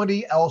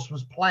 nobody else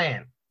was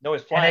playing. No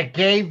one's playing. And it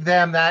gave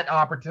them that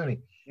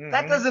opportunity.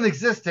 That doesn't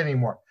exist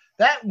anymore.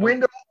 That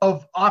window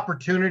of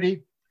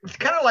opportunity, it's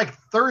kind of like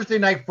Thursday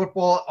night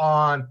football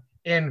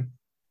to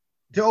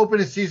open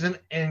a season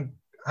in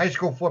high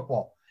school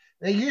football.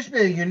 They used to be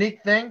a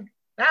unique thing.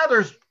 Now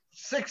there's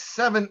 6,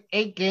 7,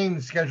 8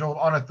 games scheduled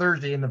on a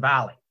Thursday in the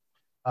Valley.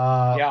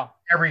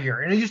 Every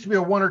year. And it used to be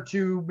a 1 or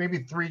 2, maybe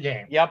 3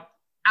 games. Yep.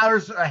 Now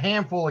there's a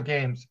handful of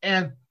games.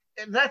 And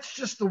that's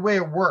just the way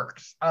it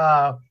works.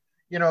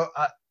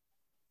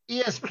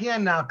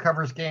 ESPN now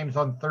covers games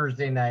on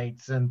Thursday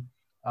nights, and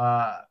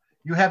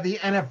you have the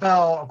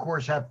NFL, of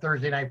course, have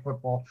Thursday night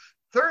football.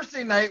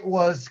 Thursday night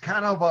was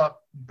kind of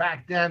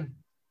back then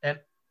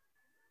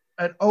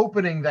an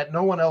opening that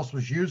no one else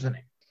was using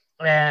it.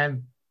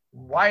 And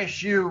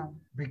YSU,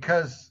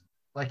 because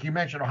like you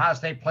mentioned, Ohio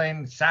State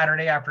playing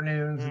Saturday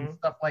afternoons and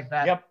stuff like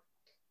that. Yep.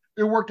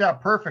 it worked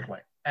out perfectly.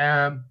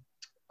 And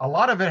a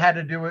lot of it had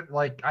to do with,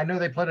 like, I know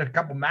they played a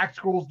couple MAC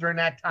schools during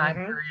that time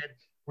period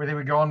where they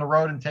would go on the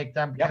road and take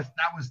them because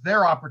that was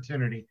their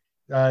opportunity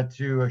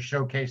to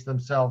showcase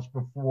themselves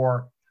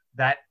before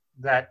that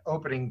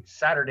opening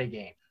Saturday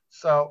game.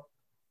 So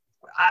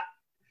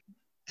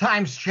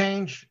times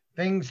change,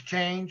 things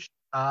change.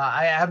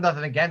 I have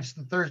nothing against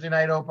the Thursday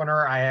night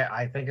opener.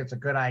 I think it's a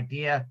good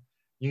idea.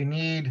 You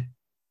need,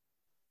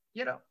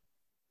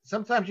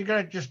 sometimes you got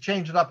to just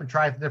change it up and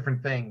try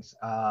different things.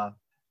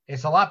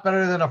 It's a lot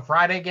better than a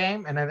Friday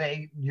game. And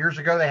then years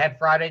ago, they had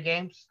Friday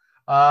games.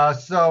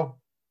 So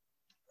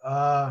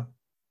I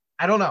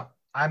don't know.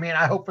 I mean,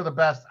 I hope for the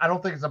best. I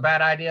don't think it's a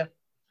bad idea.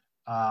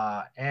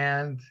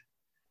 And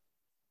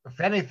if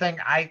anything,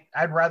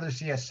 I'd rather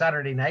see a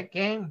Saturday night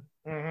game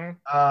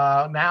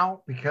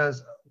now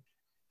because,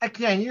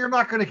 again, you're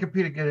not going to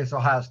compete against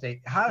Ohio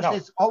State. Ohio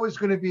State's always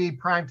going to be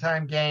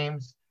primetime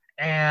games,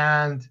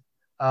 and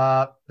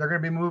they're going to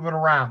be moving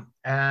around.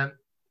 And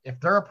if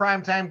they're a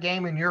primetime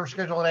game and you're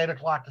scheduled at 8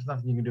 o'clock, there's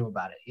nothing you can do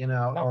about it,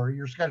 or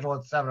you're scheduled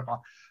at 7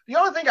 o'clock. The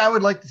only thing I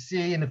would like to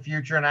see in the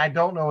future, and I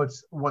don't know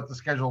what the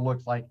schedule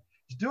looks like,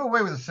 is do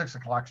away with the 6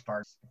 o'clock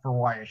starts for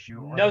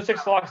YSU. No 6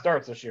 o'clock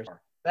starts this year.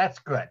 That's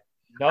good.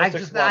 No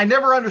I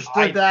never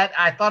understood that.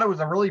 I thought it was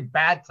a really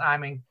bad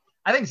timing.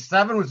 I think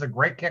 7 was a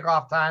great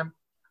kickoff time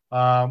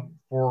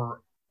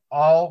for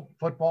all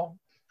football,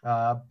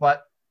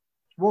 but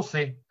we'll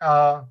see.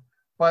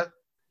 But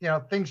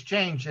things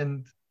change,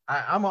 and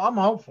I'm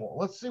hopeful.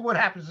 Let's see what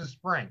happens this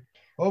spring.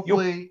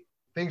 Hopefully,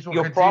 things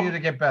will continue to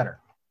get better.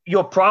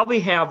 You'll probably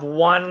have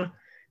one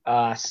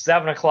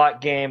 7 o'clock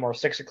game or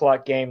 6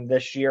 o'clock game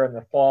this year in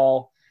the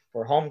fall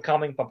for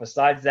homecoming, but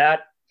besides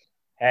that,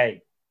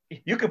 hey,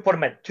 you can put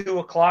them at 2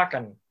 o'clock,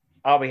 and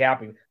I'll be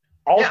happy.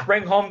 All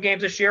spring home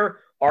games this year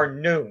are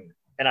noon,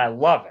 and I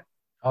love it.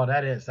 Oh,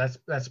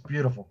 that's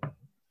beautiful.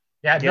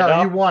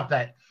 Yeah, you want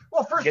that.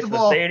 Well, first of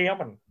all,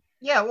 stadium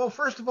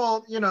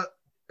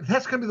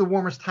that's going to be the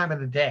warmest time of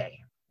the day.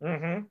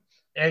 Mm-hmm.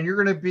 And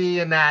you're going to be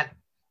in that,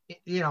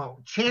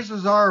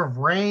 chances are of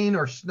rain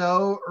or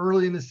snow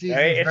early in the season.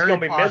 Hey, it's going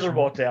to be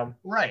miserable, Tim.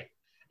 Right.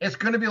 It's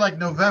going to be like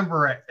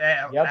November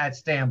at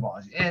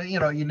Stanbaugh's. And,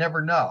 you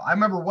never know. I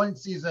remember one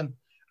season,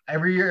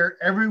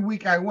 every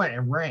week I went, it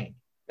rained.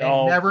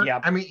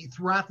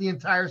 Throughout the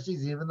entire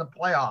season, even the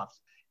playoffs,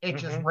 it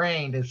just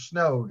rained, it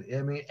snowed.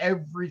 I mean,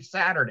 every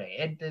Saturday.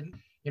 It didn't,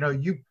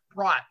 you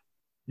brought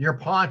your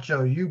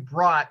poncho,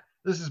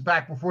 this is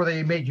back before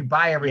they made you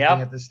buy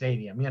everything at the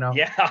stadium,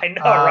 Yeah, I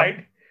know,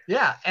 right?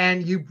 Yeah,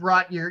 and you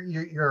brought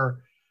your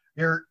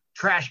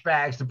trash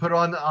bags to put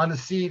on the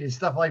seat and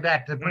stuff like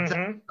that to protect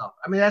yourself.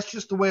 I mean, that's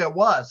just the way it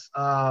was.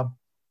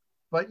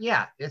 But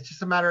yeah, it's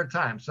just a matter of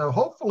time. So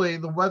hopefully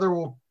the weather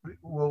will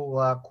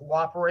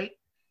cooperate,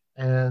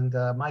 and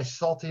my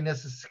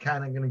saltiness is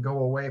kind of going to go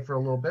away for a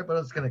little bit, but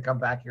it's going to come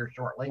back here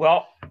shortly.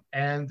 Well,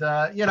 and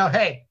but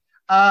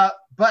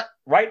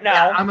right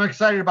now I'm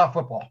excited about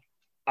football.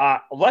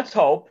 Let's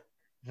hope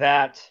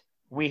that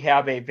we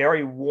have a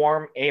very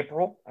warm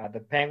April. The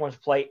Penguins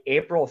play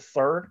April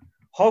 3rd.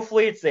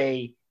 Hopefully it's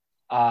a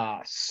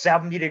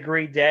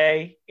 70-degree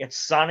day. It's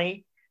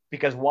sunny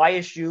because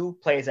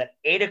YSU plays at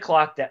 8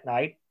 o'clock that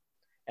night.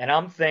 And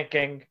I'm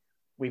thinking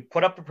we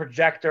put up a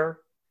projector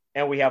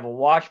and we have a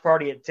watch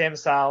party at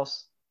Tim's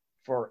house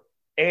for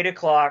 8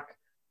 o'clock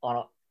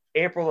on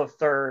April the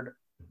 3rd.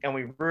 And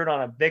we root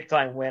on a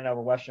big-time win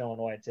over Western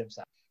Illinois at Tim's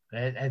house.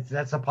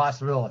 That's a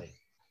possibility.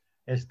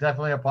 It's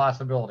definitely a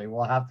possibility.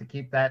 We'll have to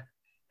keep that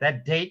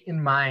date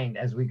in mind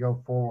as we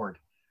go forward.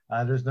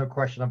 There's no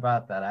question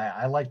about that.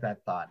 I like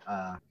that thought.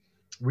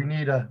 We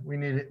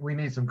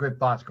need some good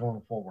thoughts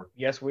going forward.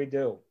 Yes, we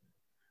do.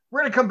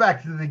 We're going to come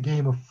back to the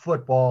game of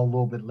football a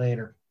little bit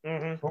later,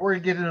 but we're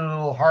going to get into a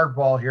little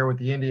hardball here with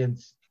the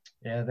Indians.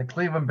 Yeah, the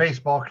Cleveland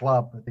Baseball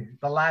Club,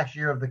 the last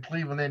year of the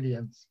Cleveland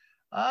Indians,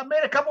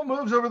 made a couple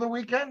moves over the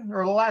weekend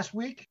or the last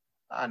week.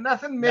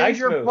 Nothing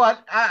major, nice,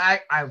 but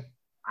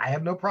I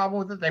have no problem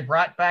with it. They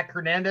brought back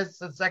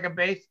Hernandez at second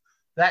base.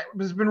 That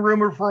has been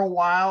rumored for a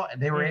while,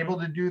 and they were able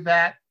to do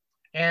that.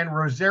 And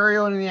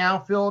Rosario in the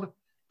outfield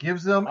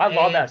gives them I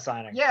love that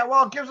signing. Yeah,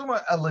 well, it gives them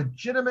a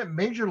legitimate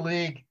major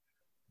league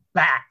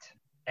bat.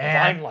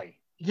 And finally.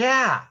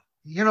 Yeah,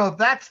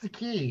 that's the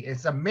key.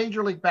 It's a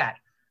major league bat.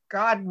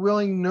 God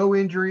willing, no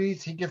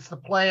injuries. He gets to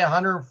play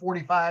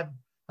 145,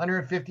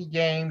 150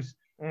 games,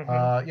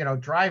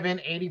 drive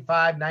in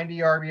 85, 90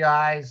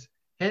 RBIs,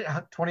 hit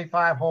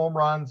 25 home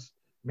runs.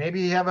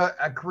 Maybe you have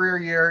a career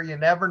year. You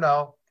never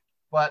know.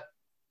 But,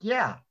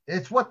 yeah,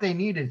 it's what they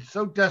needed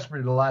so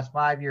desperately the last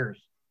 5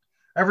 years,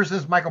 ever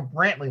since Michael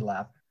Brantley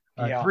left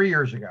 3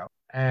 years ago.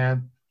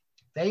 And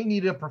they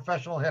needed a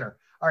professional hitter.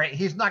 All right,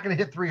 he's not going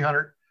to hit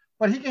 300,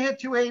 but he can hit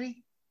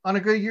 280 on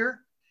a good year.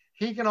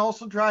 He can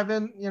also drive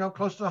in,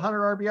 close to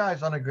 100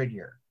 RBIs on a good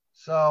year.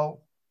 So,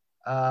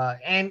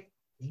 and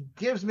he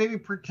gives maybe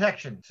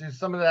protection to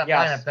some of that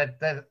lineup.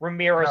 That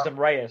Ramirez and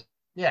Reyes.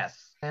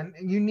 Yes, and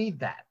you need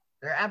that.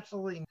 They're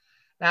absolutely.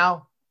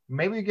 Now,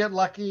 maybe you get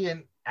lucky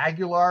and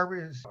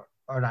Aguilar is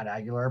or not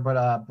Aguilar,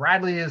 but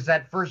Bradley is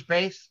at first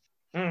base.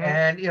 Mm-hmm.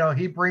 And,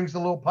 he brings a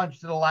little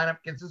punch to the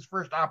lineup, gets his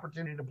first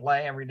opportunity to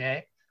play every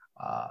day.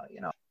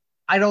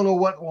 I don't know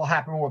what will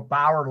happen with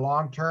Bauer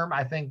long term.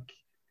 I think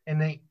in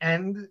the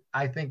end,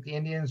 the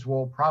Indians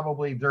will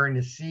probably during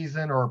the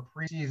season or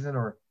preseason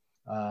or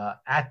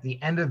at the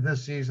end of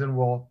this season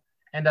will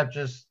end up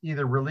just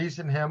either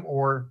releasing him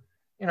or,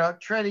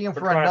 trading him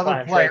for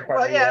another player.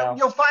 Well, yeah,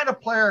 you'll find a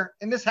player,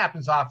 and this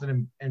happens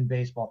often in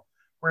baseball,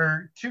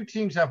 where two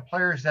teams have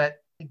players that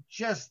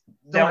just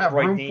don't have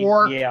room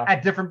for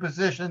at different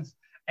positions,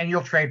 and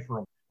you'll trade for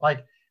them.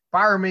 Like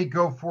Bauer may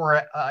go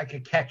for like a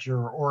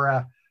catcher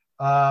or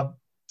a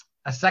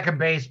second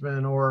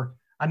baseman or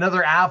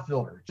another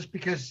outfielder, just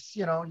because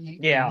you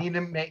need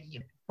to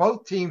make.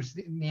 Both teams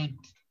need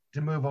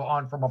to move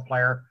on from a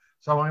player,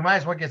 so we might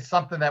as well get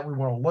something that we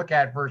want to look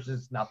at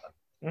versus nothing.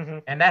 Mm-hmm.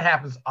 And that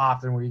happens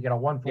often where you get a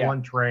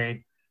 1-for-1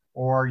 trade,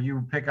 or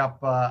you pick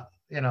up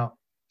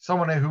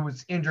someone who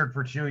was injured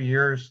for 2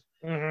 years.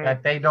 Mm-hmm.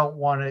 That they don't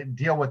want to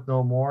deal with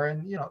no more.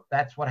 And,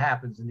 that's what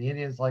happens. And the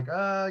Indians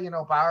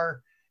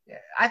Bauer,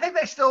 I think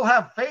they still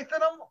have faith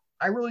in him.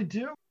 I really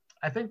do.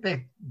 I think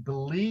they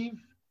believe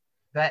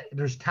that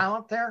there's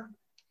talent there.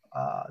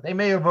 They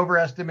may have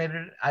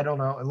overestimated it. I don't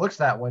know. It looks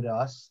that way to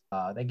us.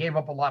 They gave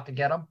up a lot to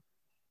get him.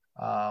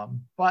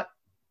 But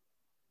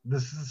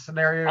this is a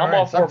scenario. I'm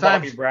all for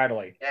Bobby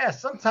Bradley. Yeah,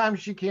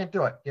 sometimes you can't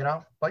do it,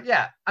 But,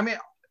 yeah, I mean,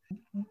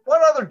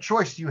 what other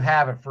choice do you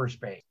have at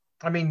first base?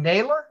 I mean,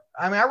 Naylor?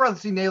 I'd rather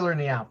see Naylor in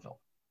the outfield.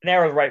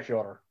 Naylor's right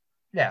fielder.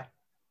 Yeah.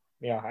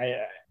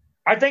 Yeah.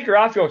 I think your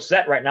outfield's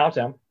set right now,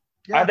 Tim.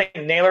 Yeah. I think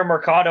Naylor,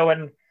 Mercado,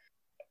 and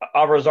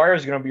Rosario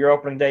is going to be your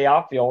opening day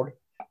outfield,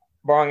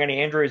 barring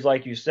any injuries,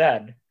 like you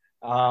said.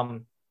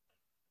 And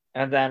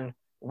then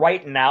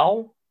right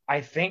now,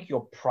 I think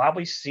you'll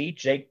probably see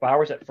Jake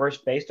Bauers at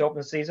first base to open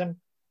the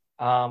season,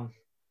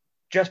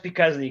 just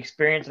because of the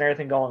experience and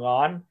everything going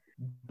on.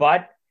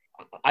 But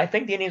I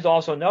think the Indians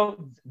also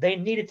know they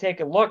need to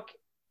take a look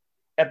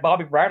at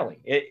Bobby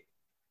Bradley.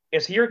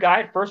 Is he your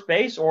guy at first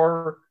base,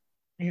 or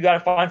you got to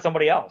find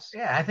somebody else?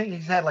 Yeah, I think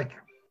he's had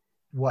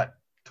 25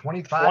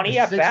 20 to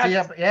 60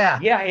 at-bats. Yeah,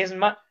 he hasn't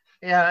much.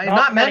 Yeah,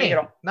 not many.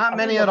 Not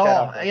many at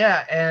all.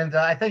 Yeah, and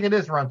I think it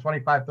is around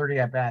 25, 30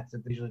 at-bats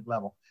at the major league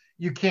level.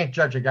 You can't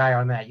judge a guy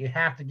on that. You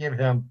have to give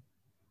him,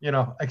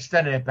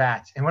 extended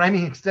at-bats. And when I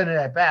mean extended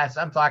at-bats,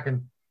 I'm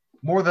talking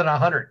more than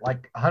 100,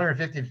 like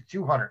 150 to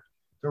 200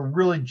 to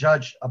really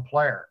judge a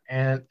player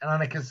and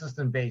on a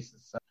consistent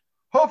basis. So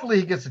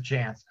hopefully he gets a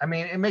chance. I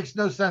mean, it makes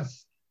no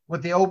sense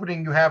with the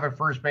opening you have at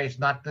first base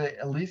not to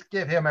at least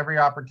give him every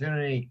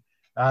opportunity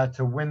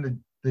to win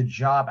the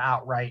job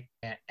outright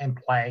and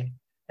play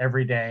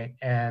every day.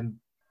 And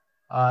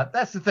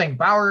that's the thing.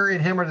 Bauer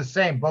and him are the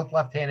same, both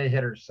left-handed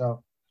hitters.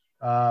 So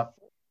 5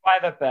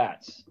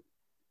 at-bats.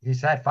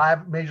 He's had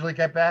 5 major league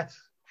at-bats?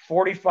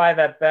 45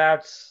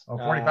 at-bats.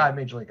 45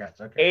 major league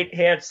at-bats. Okay. 8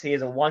 hits. He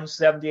has a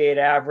 178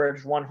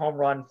 average, 1 home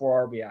run,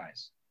 4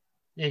 RBIs.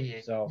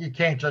 Yeah. So you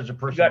can't judge a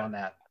person on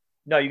that.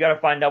 No, you got to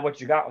find out what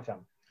you got with him.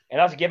 And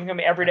that's giving him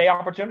everyday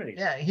opportunities.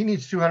 Yeah, he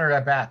needs 200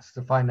 at-bats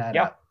to find that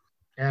out.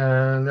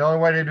 And the only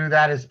way to do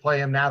that is play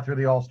him now through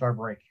the All-Star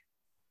break,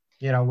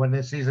 when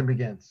this season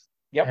begins.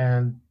 Yep.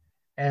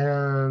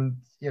 And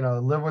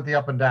live with the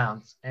up and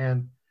downs.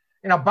 And,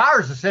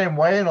 Bauer's the same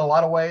way in a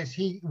lot of ways.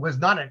 He was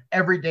not an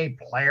everyday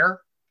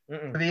player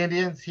for the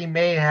Indians. He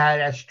may have had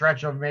a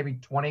stretch of maybe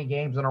 20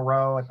 games in a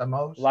row at the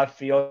most. Left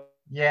field.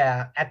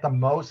 Yeah, at the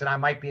most, and I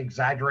might be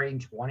exaggerating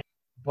 20.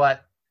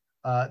 But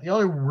the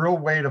only real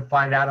way to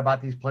find out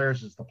about these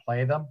players is to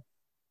play them.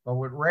 But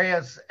with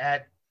Reyes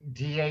at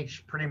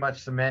DH pretty much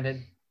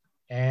cemented,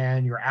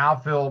 and your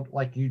outfield,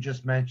 like you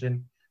just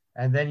mentioned,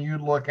 and then you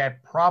look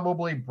at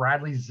probably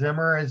Bradley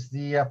Zimmer as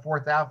the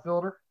fourth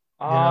outfielder,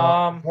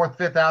 fourth,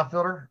 fifth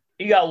outfielder.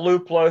 You got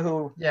Luplo,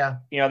 who,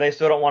 they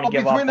still don't want to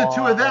give up. Between the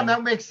two of them,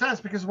 that makes sense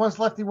because one's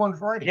lefty,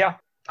 one's righty. Yeah.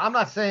 I'm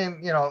not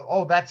saying,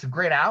 that's a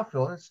great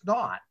outfield. It's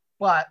not.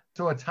 But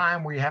to a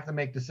time where you have to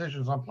make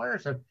decisions on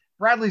players, and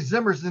Bradley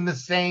Zimmer's in the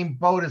same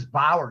boat as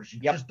Bauers. You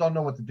just don't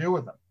know what to do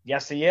with him.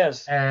 Yes, he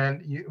is.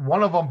 And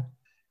one of them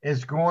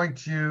is going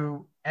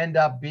to end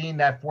up being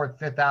that fourth,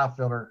 fifth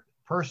outfielder,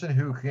 person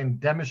who can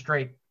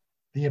demonstrate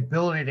the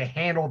ability to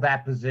handle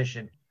that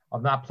position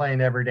of not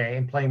playing every day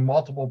and playing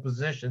multiple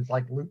positions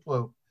like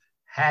Luplo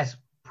has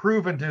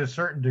proven to a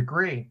certain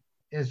degree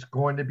is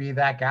going to be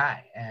that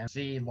guy. And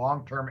see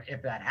long-term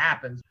if that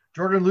happens.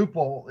 Jordan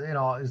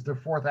Luplo, is the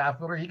fourth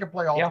outfielder. He can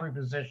play all 3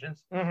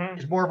 positions. Mm-hmm.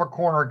 He's more of a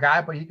corner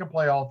guy, but he can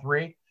play all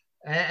 3.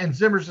 And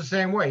Zimmer's the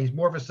same way. He's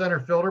more of a center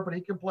fielder, but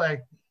he can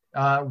play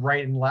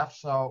right and left.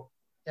 So,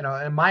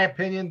 in my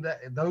opinion,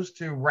 those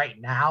two right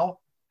now,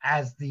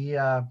 as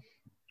the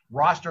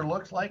roster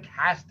looks like,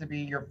 has to be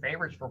your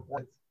favorites for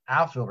fourth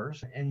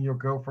outfielders, and you'll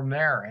go from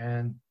there.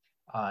 And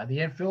the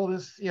infield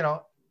is,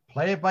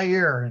 play it by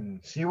ear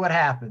and see what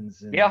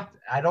happens. And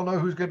I don't know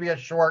who's going to be at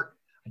short.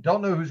 I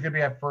don't know who's going to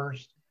be at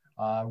first.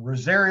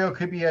 Rosario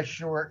could be at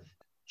short.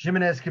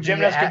 Jimenez could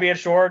be at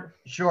short.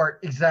 Short,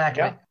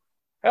 exactly. Yeah.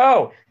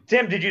 Oh,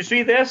 Tim, did you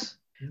see this?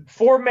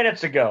 4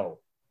 minutes ago,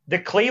 the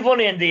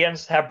Cleveland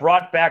Indians have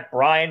brought back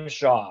Brian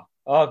Shaw.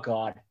 Oh,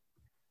 God.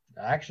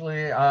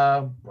 Actually,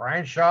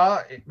 Brian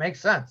Shaw, it makes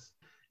sense.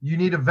 You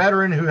need a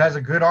veteran who has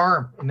a good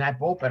arm in that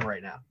bullpen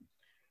right now.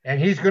 And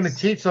he's going to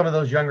teach some of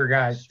those younger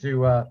guys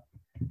to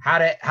how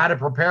to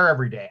prepare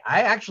every day.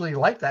 I actually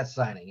like that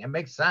signing. It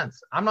makes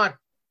sense. I'm not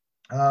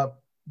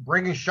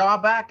bringing Shaw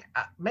back.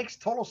 Makes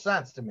total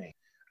sense to me.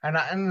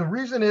 And the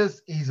reason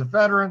is he's a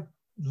veteran.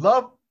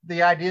 Love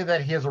the idea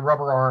that he has a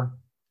rubber arm,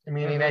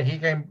 meaning that he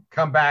can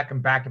come back in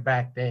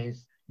back-to-back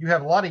days. You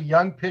have a lot of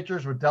young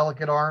pitchers with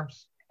delicate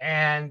arms,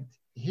 and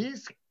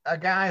he's a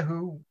guy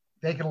who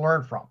they can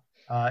learn from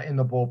in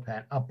the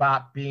bullpen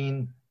about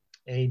being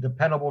a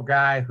dependable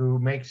guy who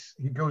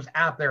goes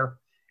out there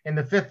in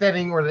the 5th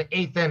inning or the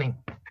 8th inning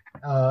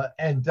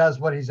and does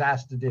what he's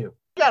asked to do.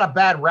 He got a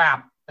bad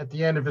rap at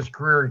the end of his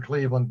career in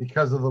Cleveland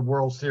because of the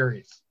World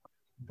Series,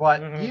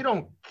 but you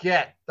don't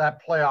get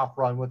that playoff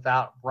run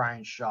without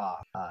Brian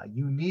Shaw.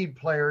 You need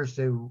players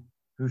who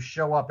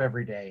show up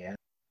every day, and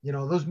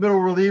those middle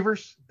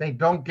relievers, they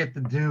don't get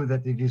the due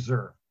that they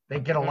deserve. They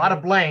get a lot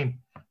of blame,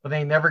 but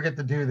they never get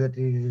the due that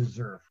they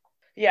deserve.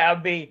 Yeah,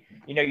 it'd be,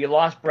 you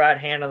lost Brad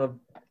Hand in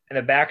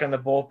the back of the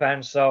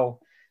bullpen, so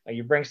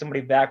you bring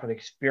somebody back with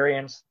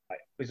experience,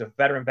 who's a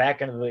veteran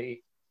back into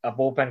the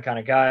bullpen kind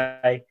of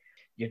guy.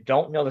 You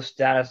don't know the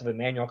status of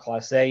Emmanuel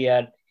Clase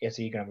yet. Is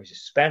he going to be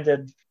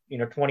suspended,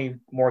 20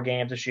 more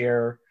games this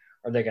year?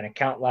 Are they going to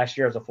count last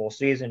year as a full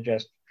season,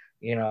 just,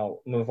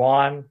 move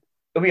on?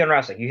 It'll be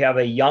interesting. You have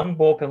a young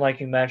bullpen, like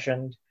you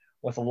mentioned,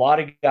 with a lot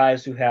of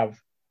guys who have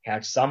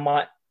had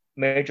somewhat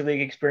major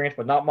league experience,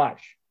 but not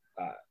much.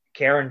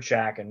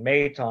 Karinchak and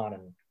Maton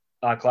and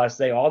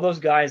Clase, all those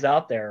guys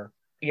out there.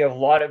 You have a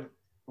lot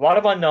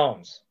of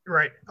unknowns.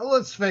 Right.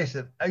 Let's face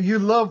it. You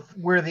love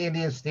where the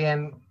Indians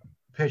stand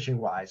pitching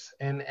wise,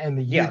 and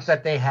the youth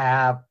that they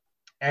have,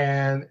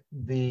 and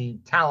the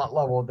talent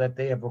level that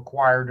they have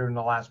acquired during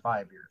the last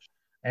 5 years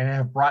and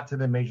have brought to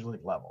the major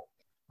league level.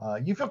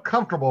 You feel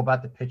comfortable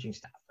about the pitching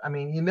staff. I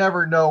mean, you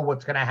never know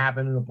what's going to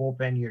happen in the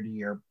bullpen year to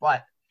year,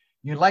 but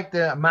you like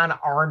the amount of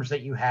arms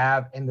that you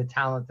have and the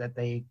talent that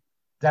they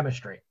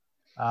demonstrate.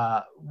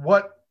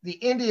 What the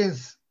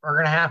Indians are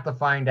going to have to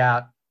find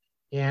out,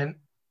 and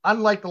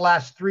unlike the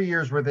last 3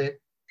 years where they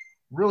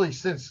really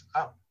since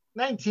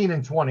 19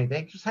 and 20,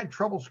 they just had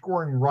trouble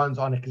scoring runs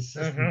on a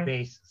consistent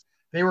basis.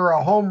 They were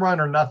a home run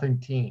or nothing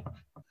team.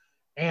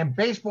 And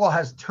baseball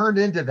has turned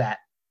into that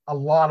a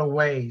lot of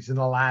ways in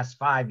the last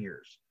 5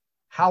 years.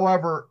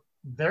 However,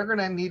 they're going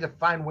to need to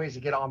find ways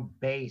to get on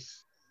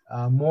base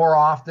more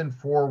often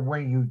for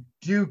when you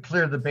do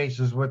clear the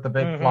bases with the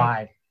big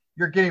fly.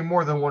 You're getting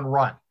more than one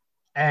run.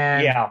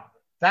 And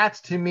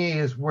that's, to me,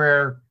 is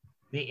where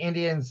the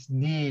Indians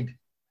need,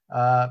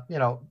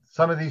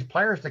 some of these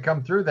players to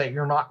come through that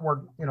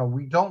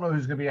we don't know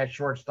who's going to be at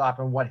shortstop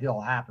and what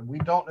will happen. We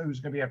don't know who's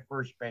going to be at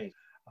first base.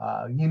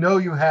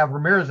 You have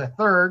Ramirez at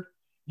third.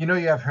 You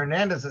have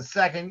Hernandez at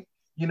second.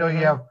 You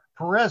have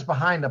Perez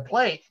behind the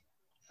plate.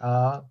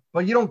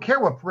 But you don't care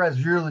what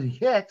Perez really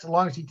hits as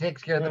long as he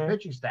takes care of the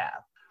pitching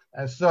staff.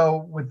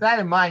 So with that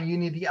in mind, you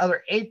need the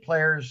other 8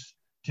 players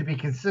to be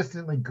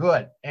consistently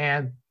good.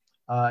 And,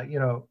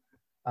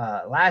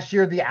 last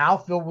year the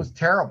outfield was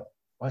terrible.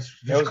 Let's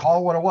just call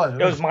it what it was.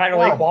 It was minor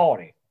league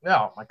quality.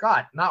 No, my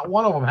God, not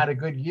one of them had a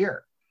good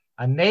year.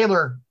 A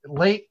Naylor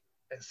late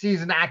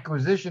season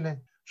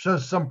acquisition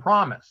shows some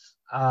promise.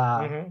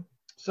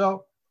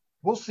 So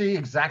we'll see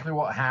exactly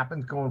what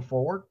happens going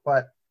forward.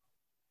 But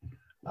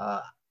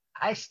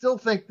I still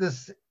think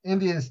this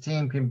Indians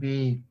team could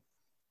be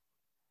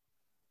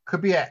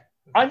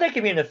I think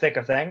could be in the thick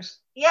of things.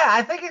 Yeah,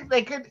 I think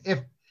they could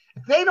if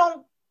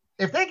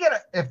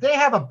they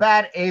have a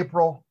bad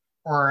April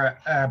or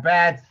a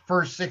bad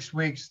first 6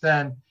 weeks,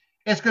 then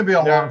it's going to be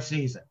a long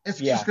season. It's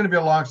just going to be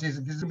a long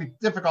season because it's going to be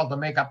difficult to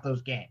make up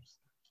those games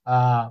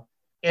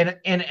in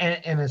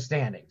the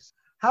standings.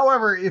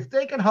 However, if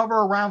they can hover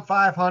around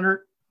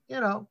 500,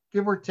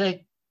 give or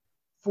take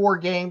 4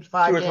 games,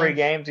 5 games. 2 or 3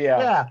 games,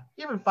 Yeah,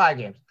 even 5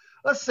 games.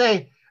 Let's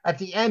say at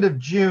the end of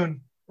June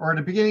or at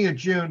the beginning of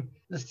June,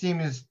 this team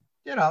is,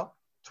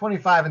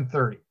 25 and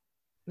 30.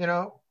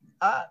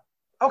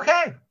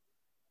 Okay.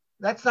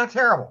 That's not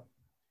terrible.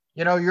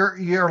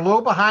 You're a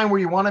little behind where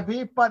you want to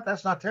be, but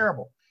that's not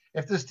terrible.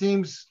 If this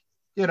team's,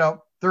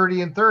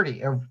 30 and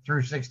 30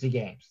 through 60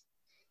 games,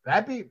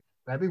 that'd be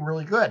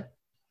really good.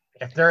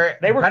 If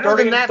they were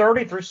 30 and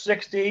 30 through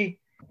 60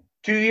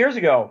 2 years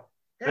ago.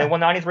 Yeah. They won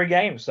 93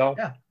 games. So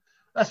yeah,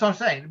 that's what I'm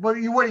saying. What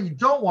you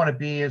don't want to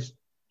be is,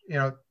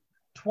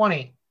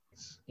 20,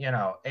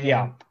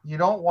 and you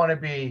don't want to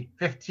be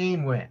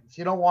 15 wins.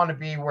 You don't want to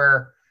be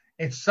where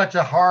it's such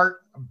a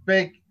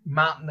big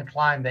mountain to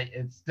climb that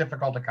it's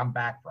difficult to come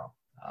back from.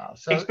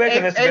 So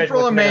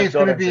April and May is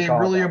going to be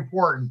really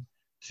important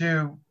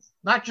to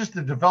not just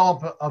the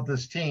development of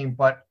this team,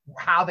 but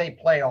how they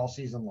play all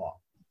season long.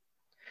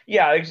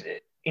 Yeah,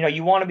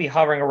 you want to be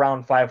hovering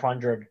around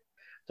 500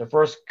 the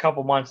first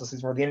couple months of the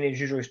season where the Indians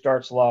usually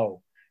start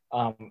slow,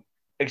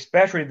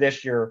 especially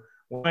this year.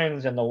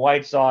 Twins and the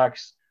White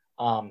Sox,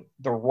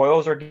 The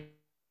Royals are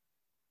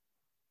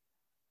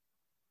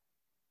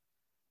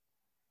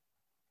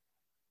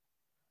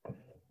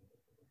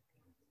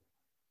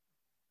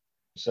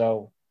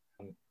so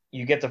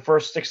you get the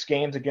first 6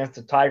 games against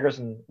the Tigers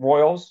and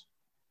Royals.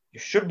 You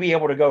should be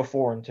able to go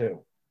 4-2.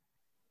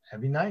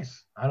 That'd be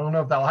nice. I don't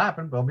know if that'll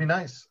happen, but it'll be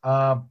nice.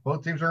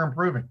 Both teams are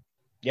improving.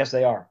 Yes,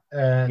 they are.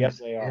 And, yes,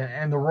 they are.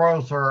 And the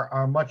Royals are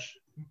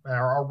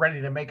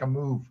ready to make a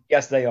move.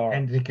 Yes, they are.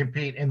 And to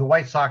compete. And the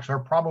White Sox are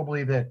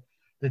probably the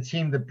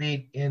team to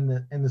beat in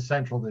the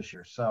Central this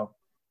year. So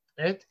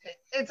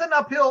it's an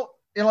uphill.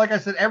 Like I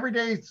said, every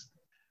day it's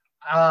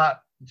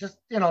just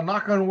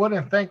knock on wood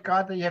and thank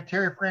God that you have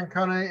Terry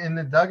Francona in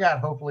the dugout.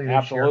 Hopefully this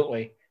Absolutely.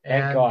 year.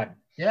 Thank God.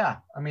 Yeah,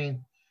 I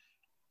mean,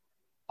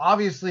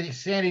 obviously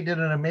Sandy did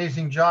an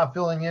amazing job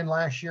filling in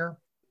last year,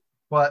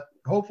 but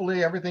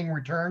hopefully everything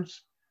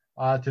returns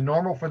to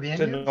normal for the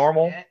Indians. To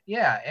normal.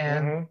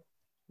 And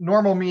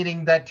normal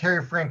meaning that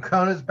Terry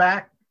Francona is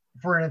back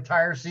for an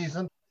entire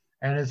season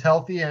and is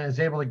healthy and is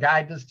able to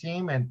guide this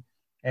team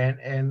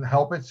and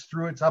help it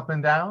through its up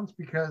and downs,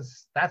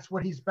 because that's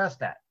what he's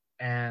best at.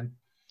 And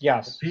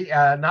yes,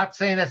 not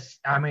saying that's.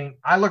 I mean,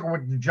 I look at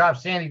what the job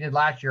Sandy did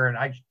last year, and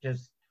I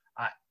just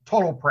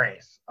total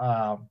praise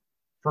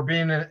for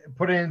being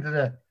put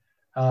into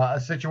a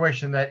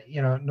situation that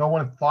no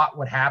one thought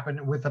would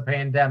happen with the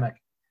pandemic,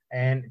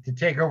 and to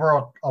take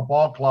over a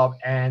ball club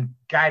and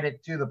guide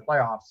it to the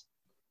playoffs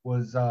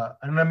was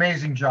an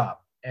amazing job.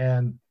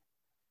 And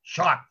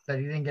shocked that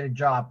he didn't get a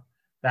job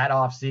that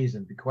off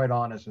season, to be quite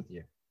honest with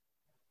you.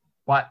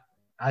 But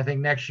I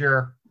think next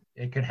year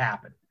it could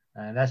happen,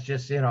 and that's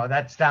just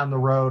that's down the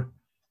road,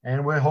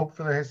 and we hope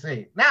for the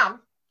see. Now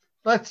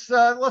let's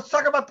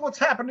talk about what's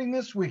happening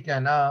this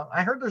weekend.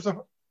 I heard there's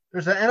an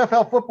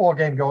NFL football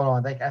game going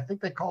on. I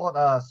think they call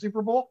it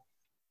Super Bowl.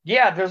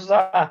 Yeah, there's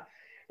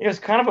it was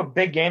kind of a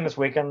big game this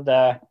weekend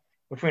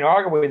between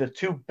arguably the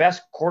two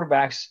best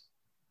quarterbacks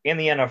in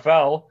the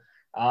NFL,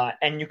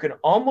 and you could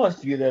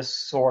almost view this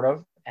sort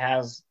of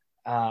as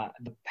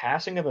the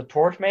passing of the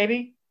torch,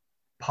 maybe.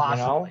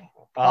 Possibly.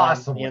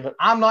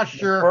 I'm not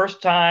sure.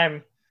 First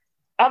time.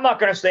 I'm not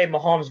going to say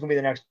Mahomes is going to be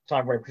the next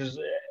Tom Brady, because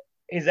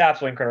he's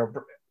absolutely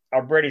incredible.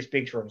 Brady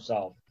speaks for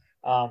himself.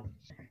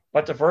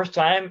 But the first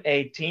time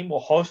a team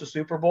will host a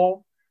Super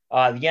Bowl, the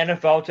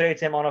NFL today,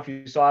 Tim, I don't know if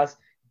you saw this,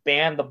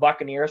 banned the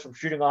Buccaneers from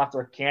shooting off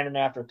their cannon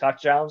after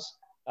touchdowns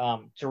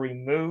to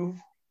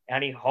remove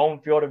any home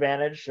field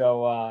advantage.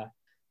 So,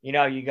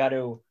 you got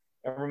to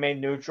remain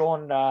neutral.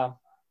 And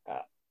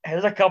it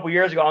was a couple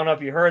years ago, I don't know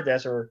if you heard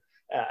this or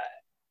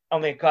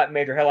only caught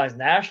major headlines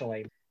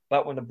nationally,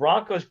 but when the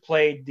Broncos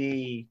played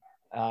the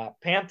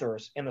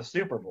Panthers in the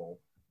Super Bowl,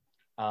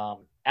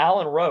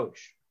 Alan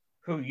Roach,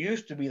 who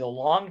used to be the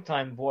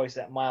longtime voice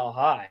at Mile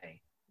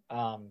High,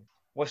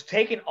 was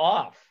taken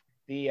off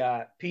the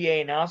PA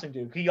announcing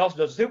dude. He also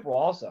does the Super Bowl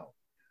also.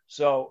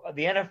 So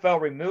the NFL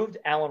removed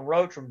Alan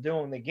Roach from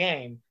doing the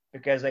game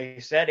because they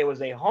said it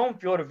was a home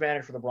field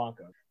advantage for the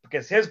Broncos,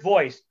 because his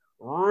voice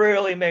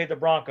really made the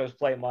Broncos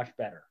play much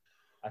better.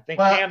 I think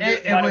Cam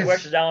Newton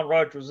wishes Alan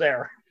Roach was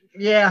there.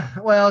 Yeah,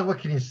 well, what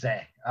can you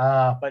say?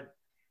 But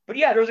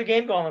yeah, there was a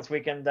game going on this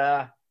weekend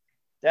that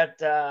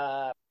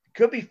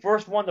could be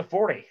first one to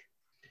 40.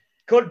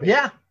 Could be.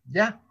 Yeah.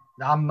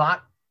 I'm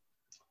not.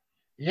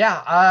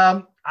 Yeah,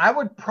 I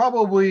would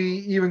probably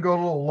even go a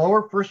little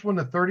lower, first one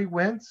to 30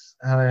 wins.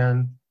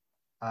 And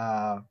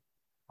I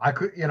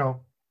could,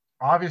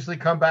 obviously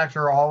comebacks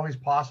are always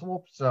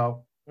possible.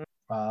 So,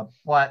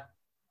 but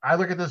I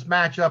look at this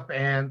matchup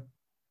and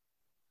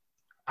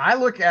I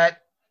look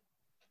at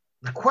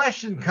the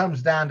question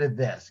comes down to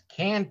this: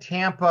 can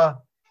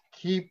Tampa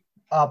keep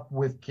up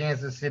with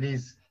Kansas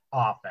City's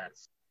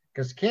offense?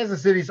 Because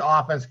Kansas City's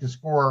offense can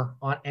score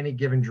on any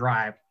given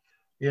drive.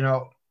 And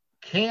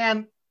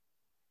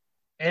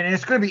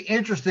it's going to be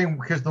interesting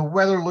because the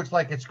weather looks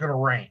like it's going to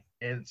rain.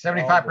 It's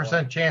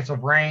 75% chance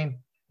of rain.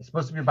 It's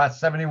supposed to be about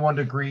 71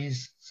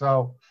 degrees.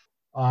 So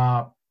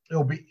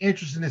it'll be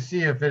interesting to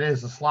see if it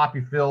is a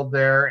sloppy field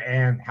there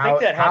and how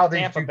these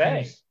Tampa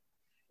Bay teams.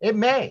 It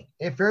may.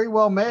 It very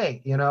well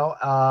may.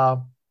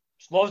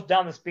 Slows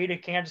down the speed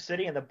of Kansas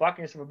City, and the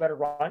Buccaneers have a better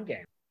run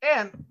game.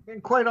 And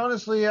quite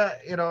honestly,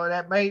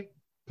 that may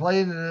play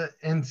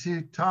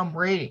into Tom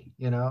Brady,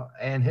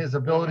 and his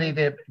ability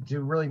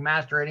to really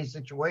master any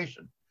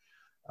situation.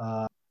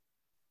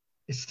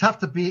 It's tough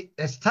to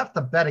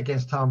bet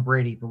against Tom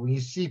Brady, but when you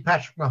see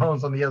Patrick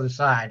Mahomes on the other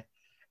side,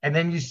 and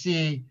then you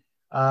see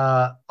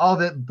all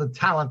the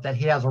talent that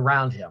he has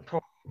around him.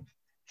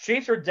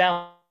 Chiefs are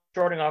down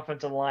starting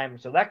offensive lineman,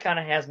 so that kind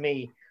of has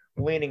me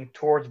leaning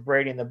towards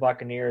Brady and the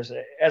Buccaneers.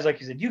 As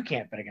like you said, you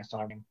can't bet against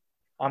Tom Brady.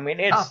 I mean,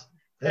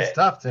 it's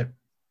tough to.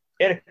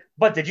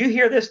 But did you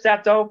hear this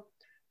stat though?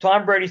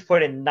 Tom Brady's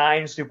played in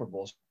 9 Super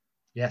Bowls.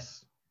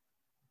 Yes.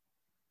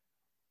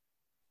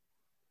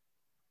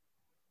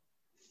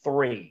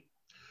 3.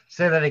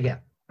 Say that again.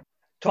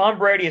 Tom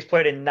Brady has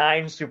played in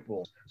 9 Super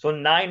Bowls. So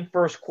 9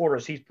 first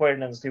quarters he's played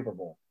in the Super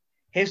Bowl.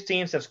 His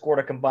teams have scored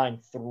a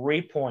combined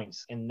 3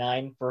 points in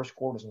 9 first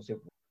quarters in the Super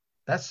Bowl.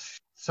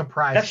 That's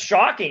surprising. That's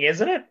shocking,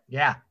 isn't it?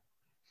 Yeah.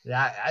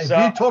 Yeah. So,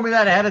 if you told me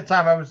that ahead of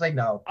time, I would say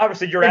no.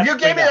 Obviously, you're if you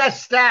gave me up. that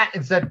stat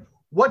and said,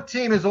 what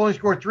team has only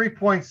scored 3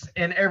 points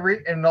in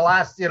the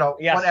last,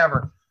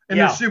 whatever, in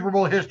the Super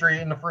Bowl history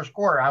in the first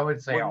quarter, I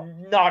would say, I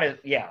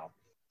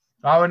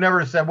would never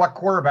have said what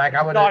quarterback.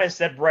 I would not have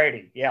said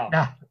Brady. Yeah.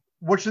 Now,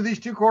 which of these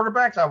two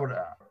quarterbacks? I would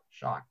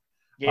shocked.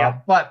 Yeah.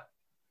 But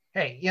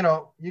hey, you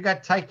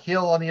got Tyke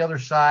Hill on the other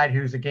side,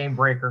 who's a game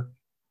breaker.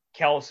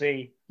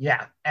 Kelsey.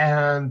 Yeah,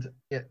 and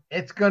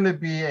it's going to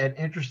be an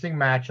interesting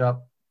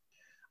matchup.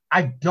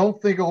 I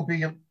don't think it'll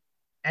be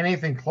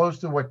anything close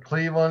to what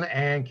Cleveland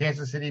and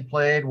Kansas City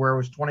played, where it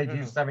was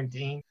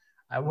 22-17,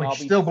 which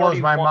still blows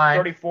my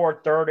mind.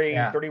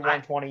 34-30,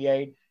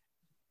 31-28.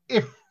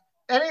 If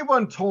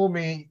anyone told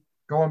me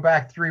going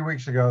back 3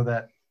 weeks ago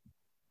that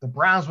the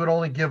Browns would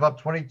only give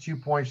up 22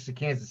 points to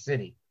Kansas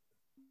City,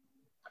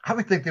 I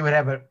would think they would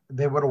have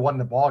won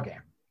the ball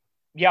game.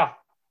 Yeah,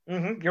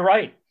 you're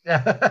right.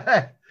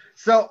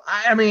 So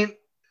I mean,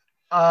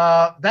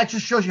 that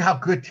just shows you how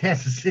good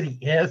Kansas City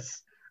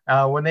is.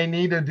 When they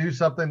need to do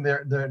something,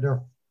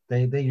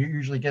 they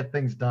usually get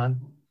things done.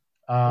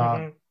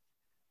 I'm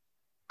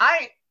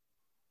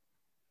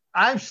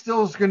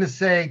still going to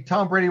say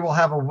Tom Brady will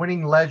have a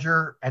winning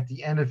ledger at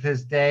the end of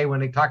his day when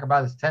they talk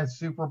about his 10th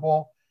Super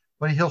Bowl,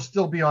 but he'll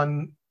still be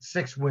on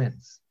 6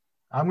 wins.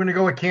 I'm going to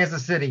go with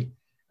Kansas City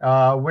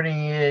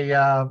winning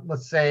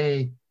let's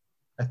say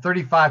a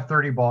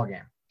 35-30 ball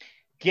game.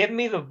 Give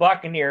me the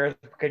Buccaneers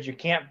because you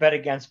can't bet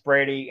against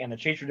Brady, and the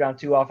Chiefs are down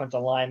 2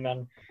 offensive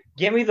linemen.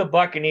 Give me the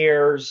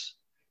Buccaneers,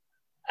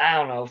 I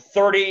don't know,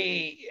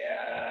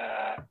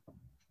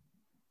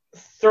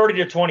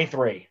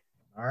 30-23.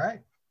 All right.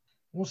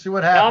 We'll see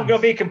what happens. Now I'm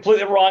going to be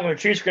completely wrong, and the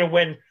Chiefs are going to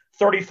win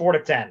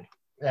 34-10.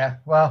 Yeah,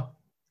 well,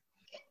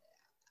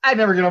 I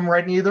never get them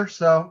right either.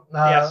 So,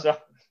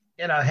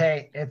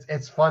 hey,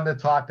 it's fun to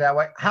talk that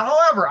way.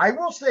 However, I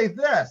will say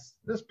this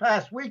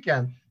past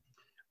weekend,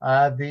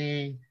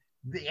 the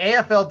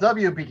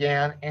AFLW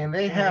began, and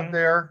they have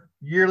their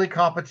yearly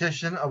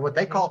competition of what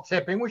they call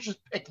tipping, which is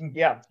picking.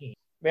 Yeah.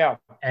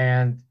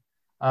 And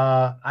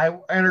I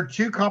entered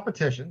 2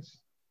 competitions.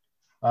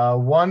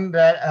 One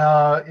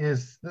that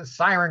is the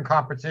Siren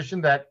competition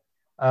that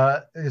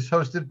is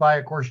hosted by,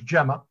 of course,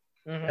 Gemma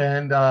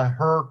and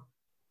her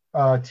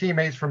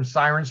teammates from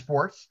Siren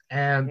Sports.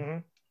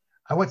 And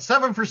I went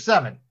 7 for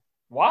 7.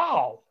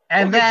 Wow.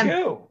 And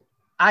then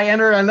I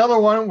entered another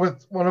one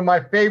with one of my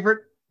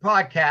favorite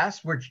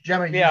podcasts, which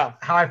Gemma used.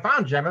 How I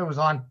found Gemma was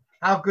on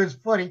How Good's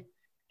Footy.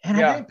 And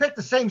I didn't pick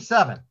the same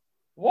 7.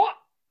 What?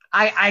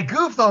 I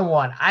goofed on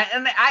one.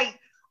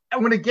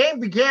 When the game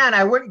began,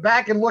 I went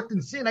back and looked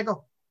and see, and I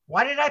go,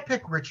 why did I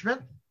pick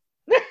Richmond?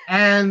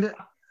 And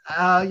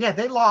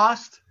they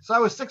lost. So I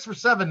was 6 for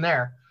 7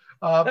 there.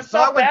 That's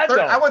not bad, though.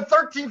 I went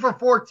 13 for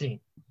 14.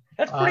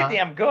 That's pretty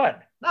damn good.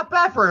 Not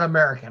bad for an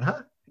American,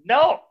 huh?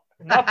 No,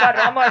 not bad.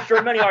 I'm not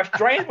sure many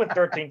Australians went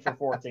 13 for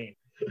 14.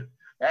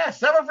 Yeah,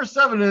 7 for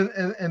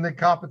 7 in the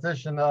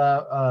competition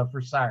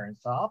for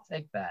Sirens. So I'll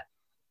take that.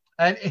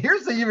 And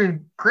here's the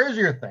even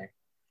crazier thing.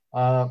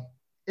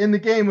 In the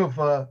game of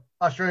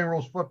Australian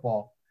rules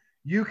football,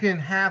 you can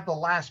have the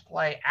last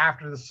play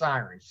after the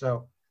siren.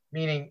 So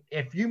meaning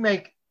if you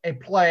make a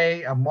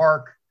play, a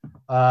mark,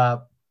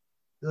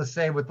 let's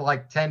say with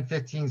like 10,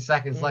 15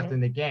 seconds left in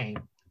the game,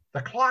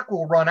 the clock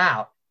will run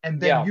out, and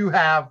then you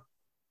have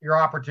your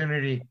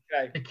opportunity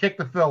to kick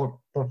the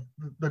goal.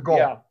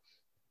 Yeah.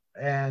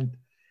 And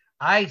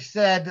I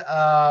said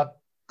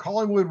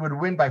Collingwood would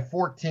win by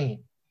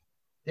 14.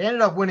 They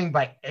ended up winning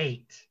by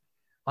 8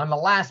 on the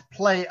last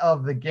play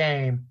of the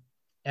game,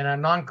 and a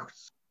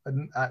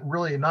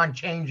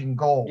non-changing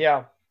goal.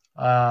 Yeah.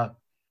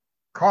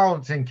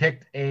 Carleton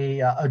kicked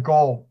a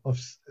goal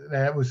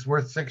that was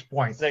worth 6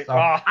 points. So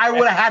I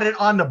would have had it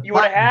on the button. You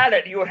would have had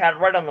it. You would have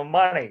had it right on the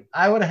money.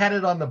 I would have had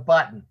it on the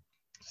button.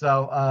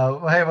 So,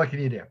 hey, what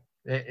can you do?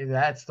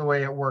 That's the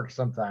way it works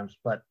sometimes.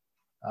 But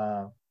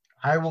I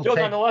will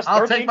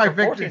I'll take my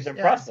victories.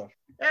 Impressive.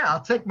 Yeah, I'll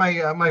take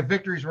my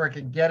victories where I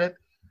can get it.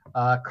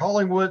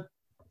 Collingwood,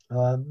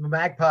 the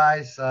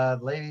Magpies,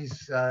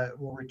 ladies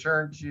will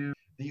return to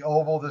the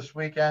Oval this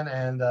weekend,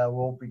 and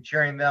we'll be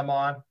cheering them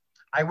on.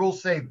 I will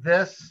say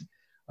this,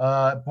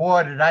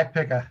 boy, did I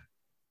pick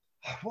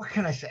what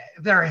can I say?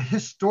 They're a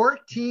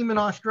historic team in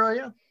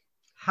Australia.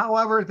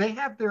 However, they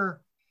have their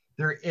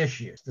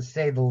issues, to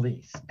say the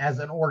least, as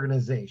an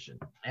organization.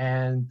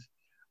 And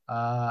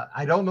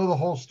I don't know the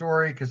whole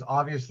story because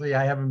obviously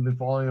I haven't been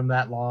following them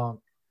that long.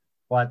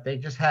 But they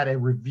just had a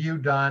review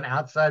done,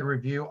 outside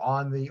review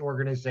on the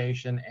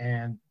organization,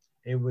 and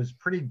it was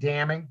pretty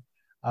damning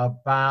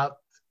about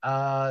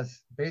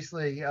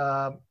basically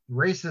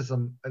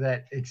racism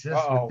that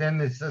exists within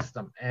the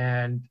system.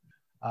 And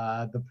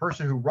the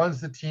person who runs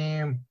the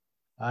team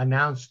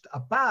announced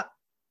about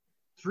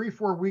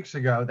 3-4 weeks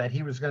ago that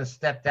he was going to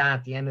step down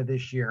at the end of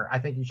this year. I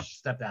think he should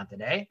step down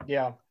today.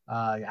 Yeah.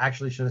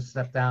 Actually should have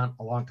stepped down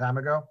a long time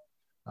ago.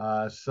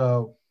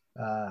 So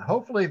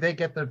hopefully they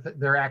get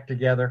their act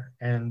together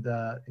and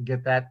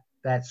get that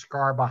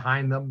scar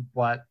behind them.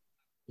 But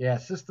Yeah,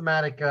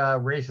 systematic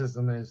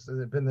racism has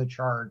been the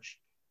charge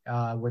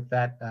with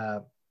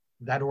that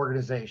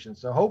organization.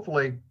 So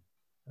hopefully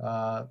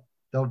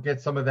they'll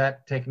get some of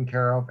that taken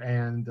care of.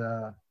 And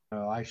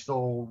I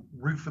still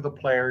root for the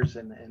players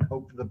and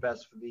hope for the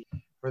best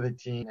for the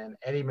team. And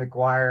Eddie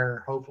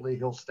McGuire, hopefully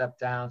he'll step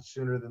down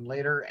sooner than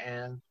later,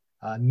 and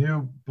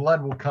new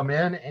blood will come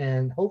in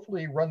and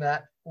hopefully run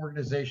that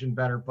organization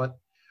better. But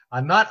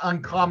not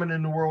uncommon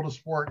in the world of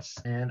sports,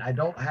 and I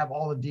don't have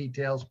all the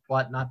details,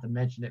 but not to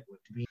mention it would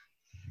be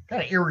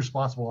kind of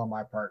irresponsible on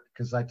my part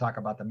because I talk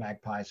about the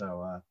Magpies.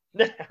 So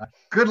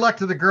good luck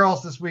to the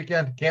girls this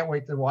weekend. Can't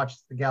wait to watch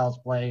the gals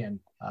play and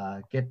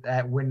get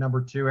that win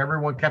number 2.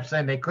 Everyone kept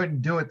saying they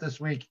couldn't do it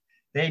this week.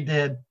 They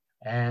did,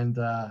 and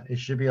it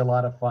should be a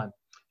lot of fun.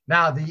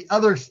 Now, the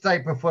other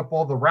type of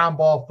football, the round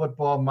ball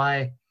football,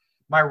 my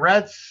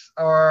Reds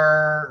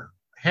are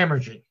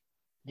hemorrhaging.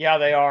 Yeah,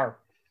 they are.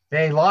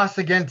 They lost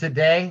again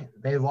today.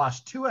 They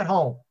lost 2 at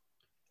home.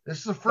 This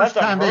is the first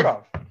time they.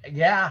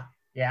 Yeah.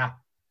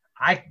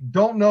 I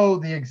don't know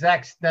the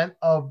exact extent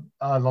of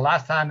the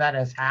last time that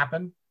has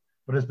happened,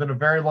 but it's been a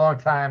very long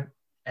time.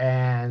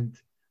 And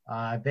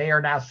they are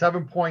now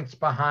 7 points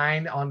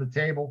behind on the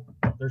table.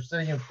 They're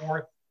sitting in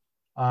 4th.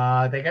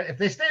 If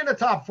they stay in the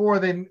top 4,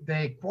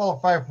 they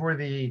qualify for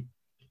the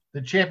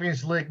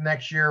Champions League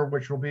next year,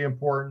 which will be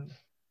important.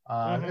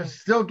 There's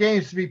still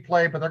games to be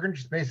played, but they're going to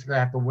just basically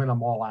have to win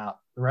them all out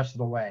the rest of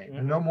the way.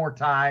 Mm-hmm. No more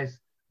ties,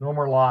 no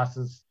more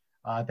losses.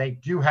 They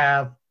do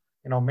have,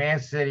 Man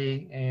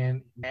City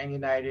and Man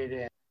United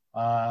and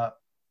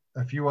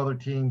a few other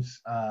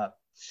teams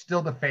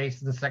still to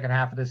face in the second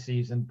half of the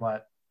season,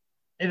 but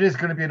it is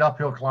going to be an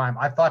uphill climb.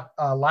 I thought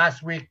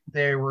last week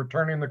they were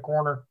turning the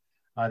corner.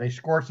 They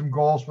scored some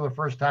goals for the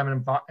first time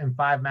in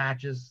 5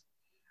 matches.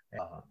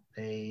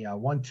 They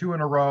won 2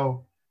 in a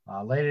row.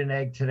 Laid an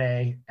egg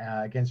today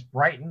against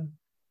Brighton,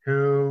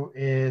 who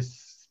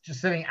is just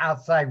sitting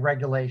outside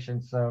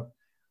regulation. So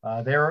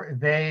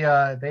they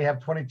have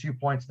 22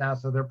 points now,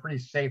 so they're pretty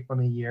safe from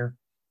the year.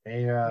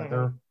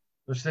 They're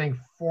sitting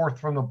 4th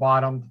from the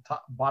bottom. The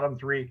bottom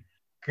 3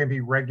 can be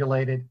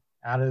regulated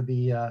out of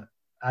the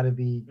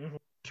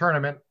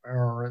tournament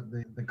or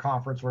the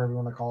conference, whatever you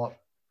want to call it.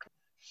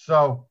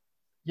 So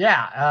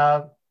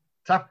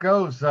tough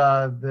goes.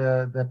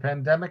 The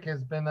pandemic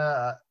has been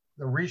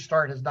the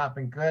restart has not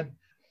been good.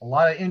 A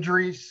lot of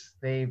injuries.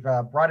 They've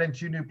brought in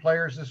 2 new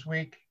players this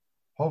week.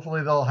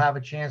 Hopefully they'll have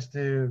a chance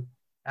to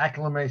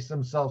acclimate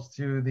themselves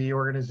to the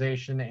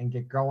organization and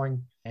get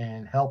going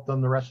and help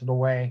them the rest of the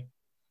way.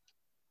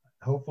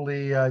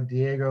 Hopefully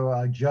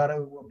Diego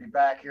Jota will be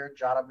back here.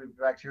 Jota will be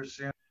back here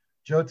soon.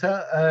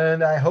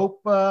 And I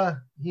hope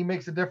he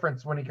makes a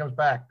difference when he comes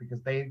back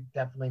because they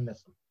definitely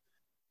miss him.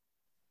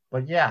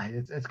 But yeah,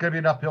 it's going to be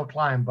an uphill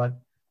climb. But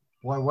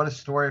boy, what a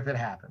story if it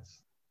happens.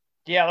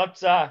 Yeah,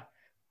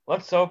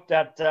 let's hope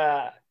that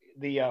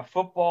the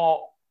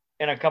football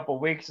in a couple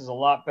of weeks is a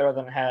lot better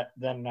than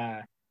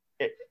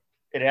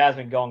it has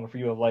been going for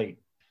you of late.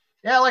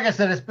 Yeah, like I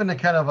said, it's been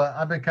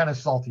I've been kind of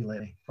salty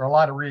lately for a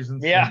lot of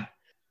reasons. Yeah.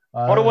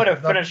 What a way to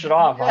finish it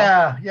off.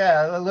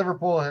 Yeah.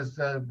 Liverpool has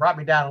brought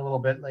me down a little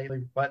bit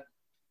lately, but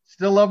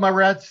still love my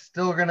Reds.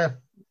 Still gonna,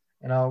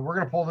 we're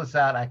gonna pull this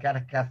out. I got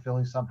a gut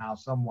feeling somehow,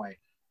 some way.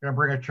 Gonna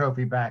bring a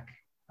trophy back.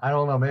 I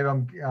don't know. Maybe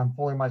I'm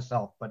fooling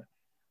myself, but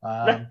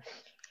yeah.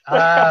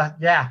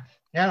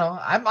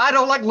 I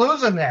don't like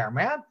losing there,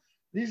 man.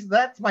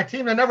 That's my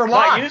team that never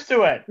lost. Not used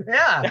to it.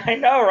 Yeah, I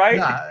know,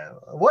 right?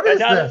 What is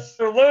this?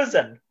 They're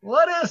losing.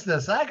 What is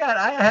this? I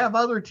have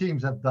other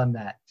teams have done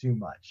that too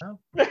much.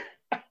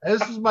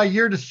 This is my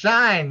year to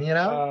shine.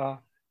 The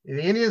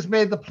Indians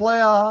made the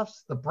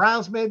playoffs. The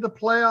Browns made the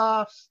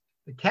playoffs.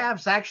 The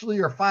Cavs actually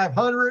are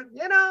 500.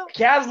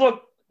 Cavs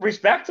look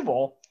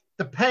respectable.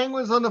 The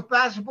Penguins on the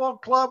basketball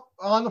club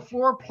on the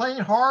floor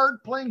playing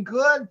hard, playing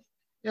good.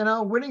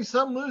 Winning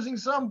some, losing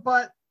some,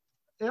 but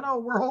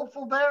we're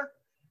hopeful there.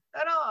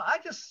 I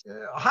just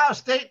Ohio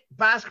State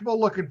basketball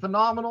looking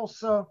phenomenal.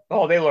 So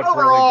they look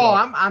overall,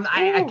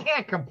 really good. I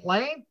can't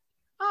complain.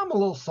 I'm a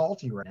little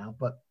salty right now,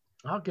 but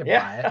I'll get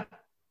by it.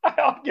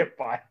 I'll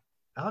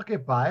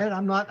get by it.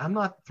 I'm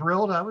not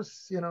thrilled. I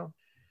was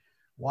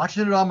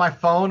watching it on my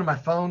phone, and my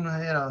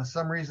phone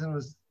some reason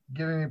was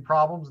giving me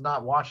problems,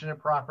 not watching it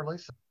properly.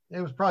 So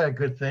it was probably a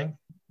good thing.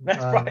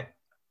 That's right.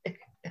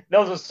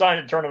 That was a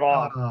sign to turn it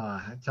off.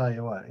 I tell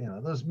you what,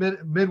 those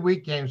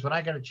midweek games, when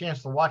I get a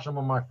chance to watch them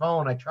on my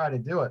phone, I try to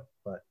do it.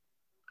 But,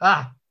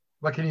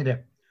 what can you do?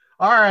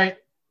 All right,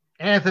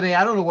 Anthony,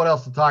 I don't know what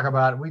else to talk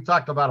about. We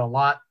talked about a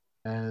lot,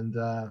 and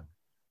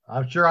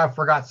I'm sure I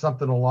forgot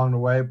something along the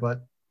way.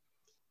 But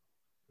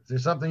is there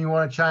something you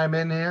want to chime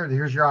in here?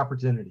 Here's your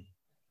opportunity.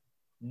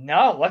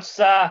 No, let's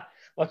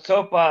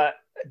hope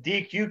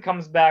DQ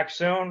comes back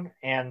soon,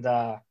 and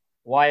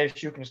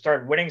YSU can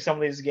start winning some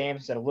of these games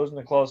instead of losing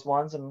the close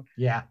ones. And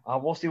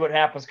we'll see what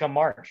happens come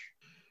March.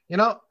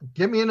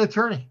 Give me an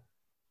attorney.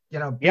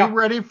 Be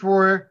ready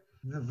for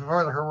the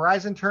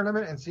Horizon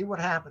tournament and see what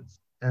happens.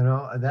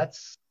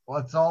 That's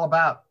what it's all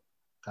about.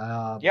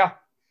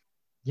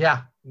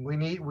 Yeah. We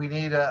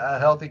need a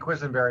healthy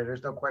Quisenberry.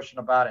 There's no question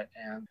about it.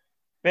 And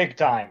big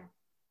time.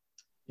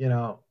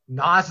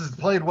 Nas has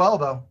played well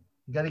though.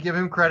 You got to give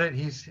him credit.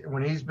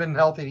 When he's been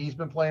healthy, he's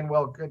been playing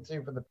well. Good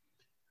team for the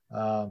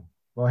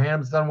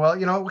Bohanon's done well.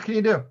 What can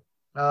you do?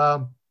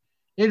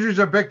 Injuries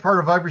are a big part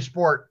of every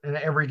sport in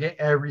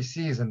every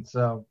season.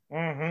 So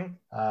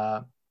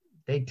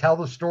they tell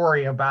the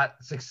story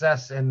about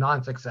success and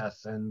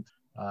non-success. And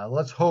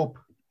let's hope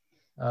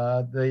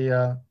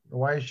the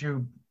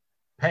YSU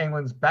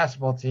Penguins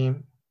basketball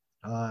team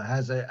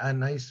has a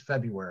nice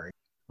February.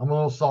 I'm a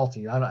little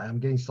salty. I'm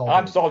getting salty.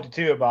 I'm salty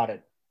too about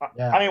it. I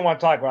don't even want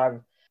to talk about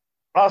it.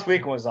 Last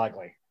week was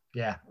ugly.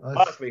 Yeah.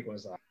 Last week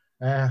was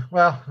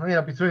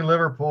ugly. Between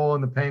Liverpool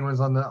and the Penguins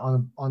on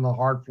the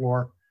hard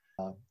floor,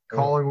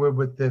 Collingwood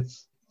with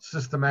its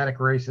systematic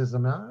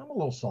racism, I'm a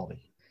little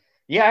salty.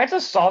 Yeah, it's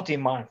a salty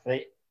month.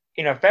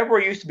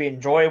 February used to be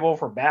enjoyable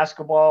for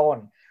basketball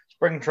and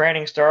spring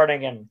training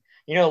starting. And,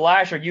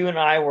 last year you and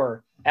I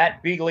were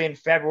at Beagley in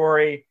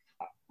February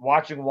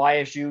watching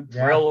YSU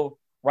drill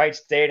Wright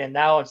State. And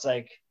now it's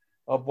like,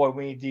 oh boy,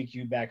 we need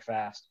DQ back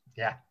fast.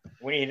 Yeah.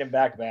 We need him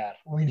back bad.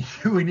 We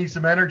need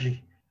some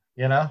energy,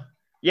 Yeah.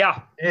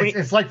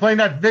 It's like playing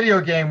that video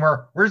game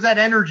where's that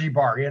energy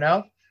bar,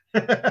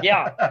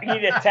 Yeah, you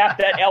need to tap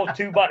that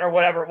L2 button or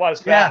whatever it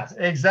was fast.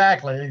 Yeah,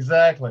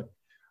 exactly.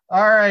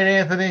 All right,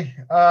 Anthony.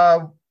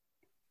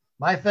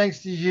 My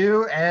thanks to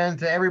you and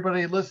to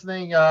everybody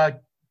listening.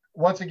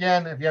 Once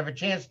again, if you have a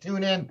chance,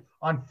 tune in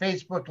on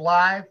Facebook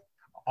Live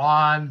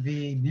on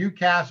the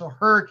Newcastle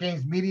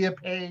Hurricanes media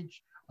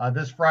page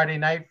this Friday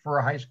night for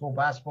a high school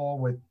basketball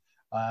with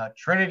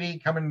Trinity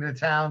coming to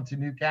town to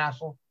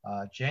Newcastle.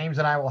 James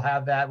and I will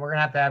have that. We're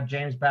going to have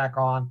James back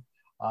on.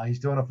 He's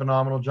doing a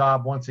phenomenal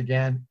job once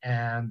again.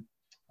 And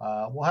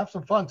we'll have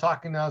some fun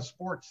talking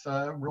sports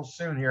real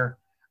soon here.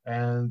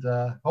 And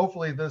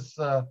hopefully it's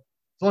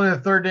only the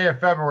third day of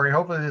February.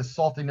 Hopefully this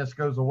saltiness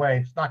goes away.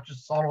 It's not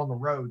just salt on the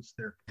roads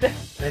there.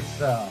 It's,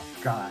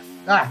 God.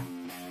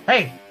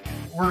 Hey,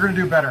 we're going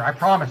to do better. I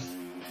promise.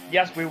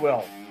 Yes, we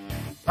will.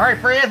 All right,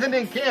 for Anthony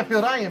and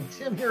Canfield, I am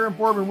Tim here in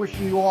Boardman,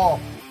 wishing you all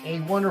a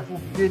wonderful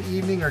good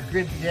evening or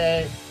good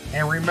day.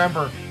 And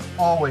remember,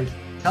 always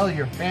tell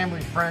your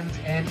family, friends,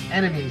 and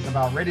enemies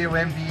about Radio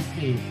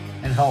MVP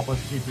and help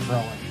us keep it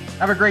growing.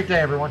 Have a great day,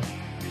 everyone.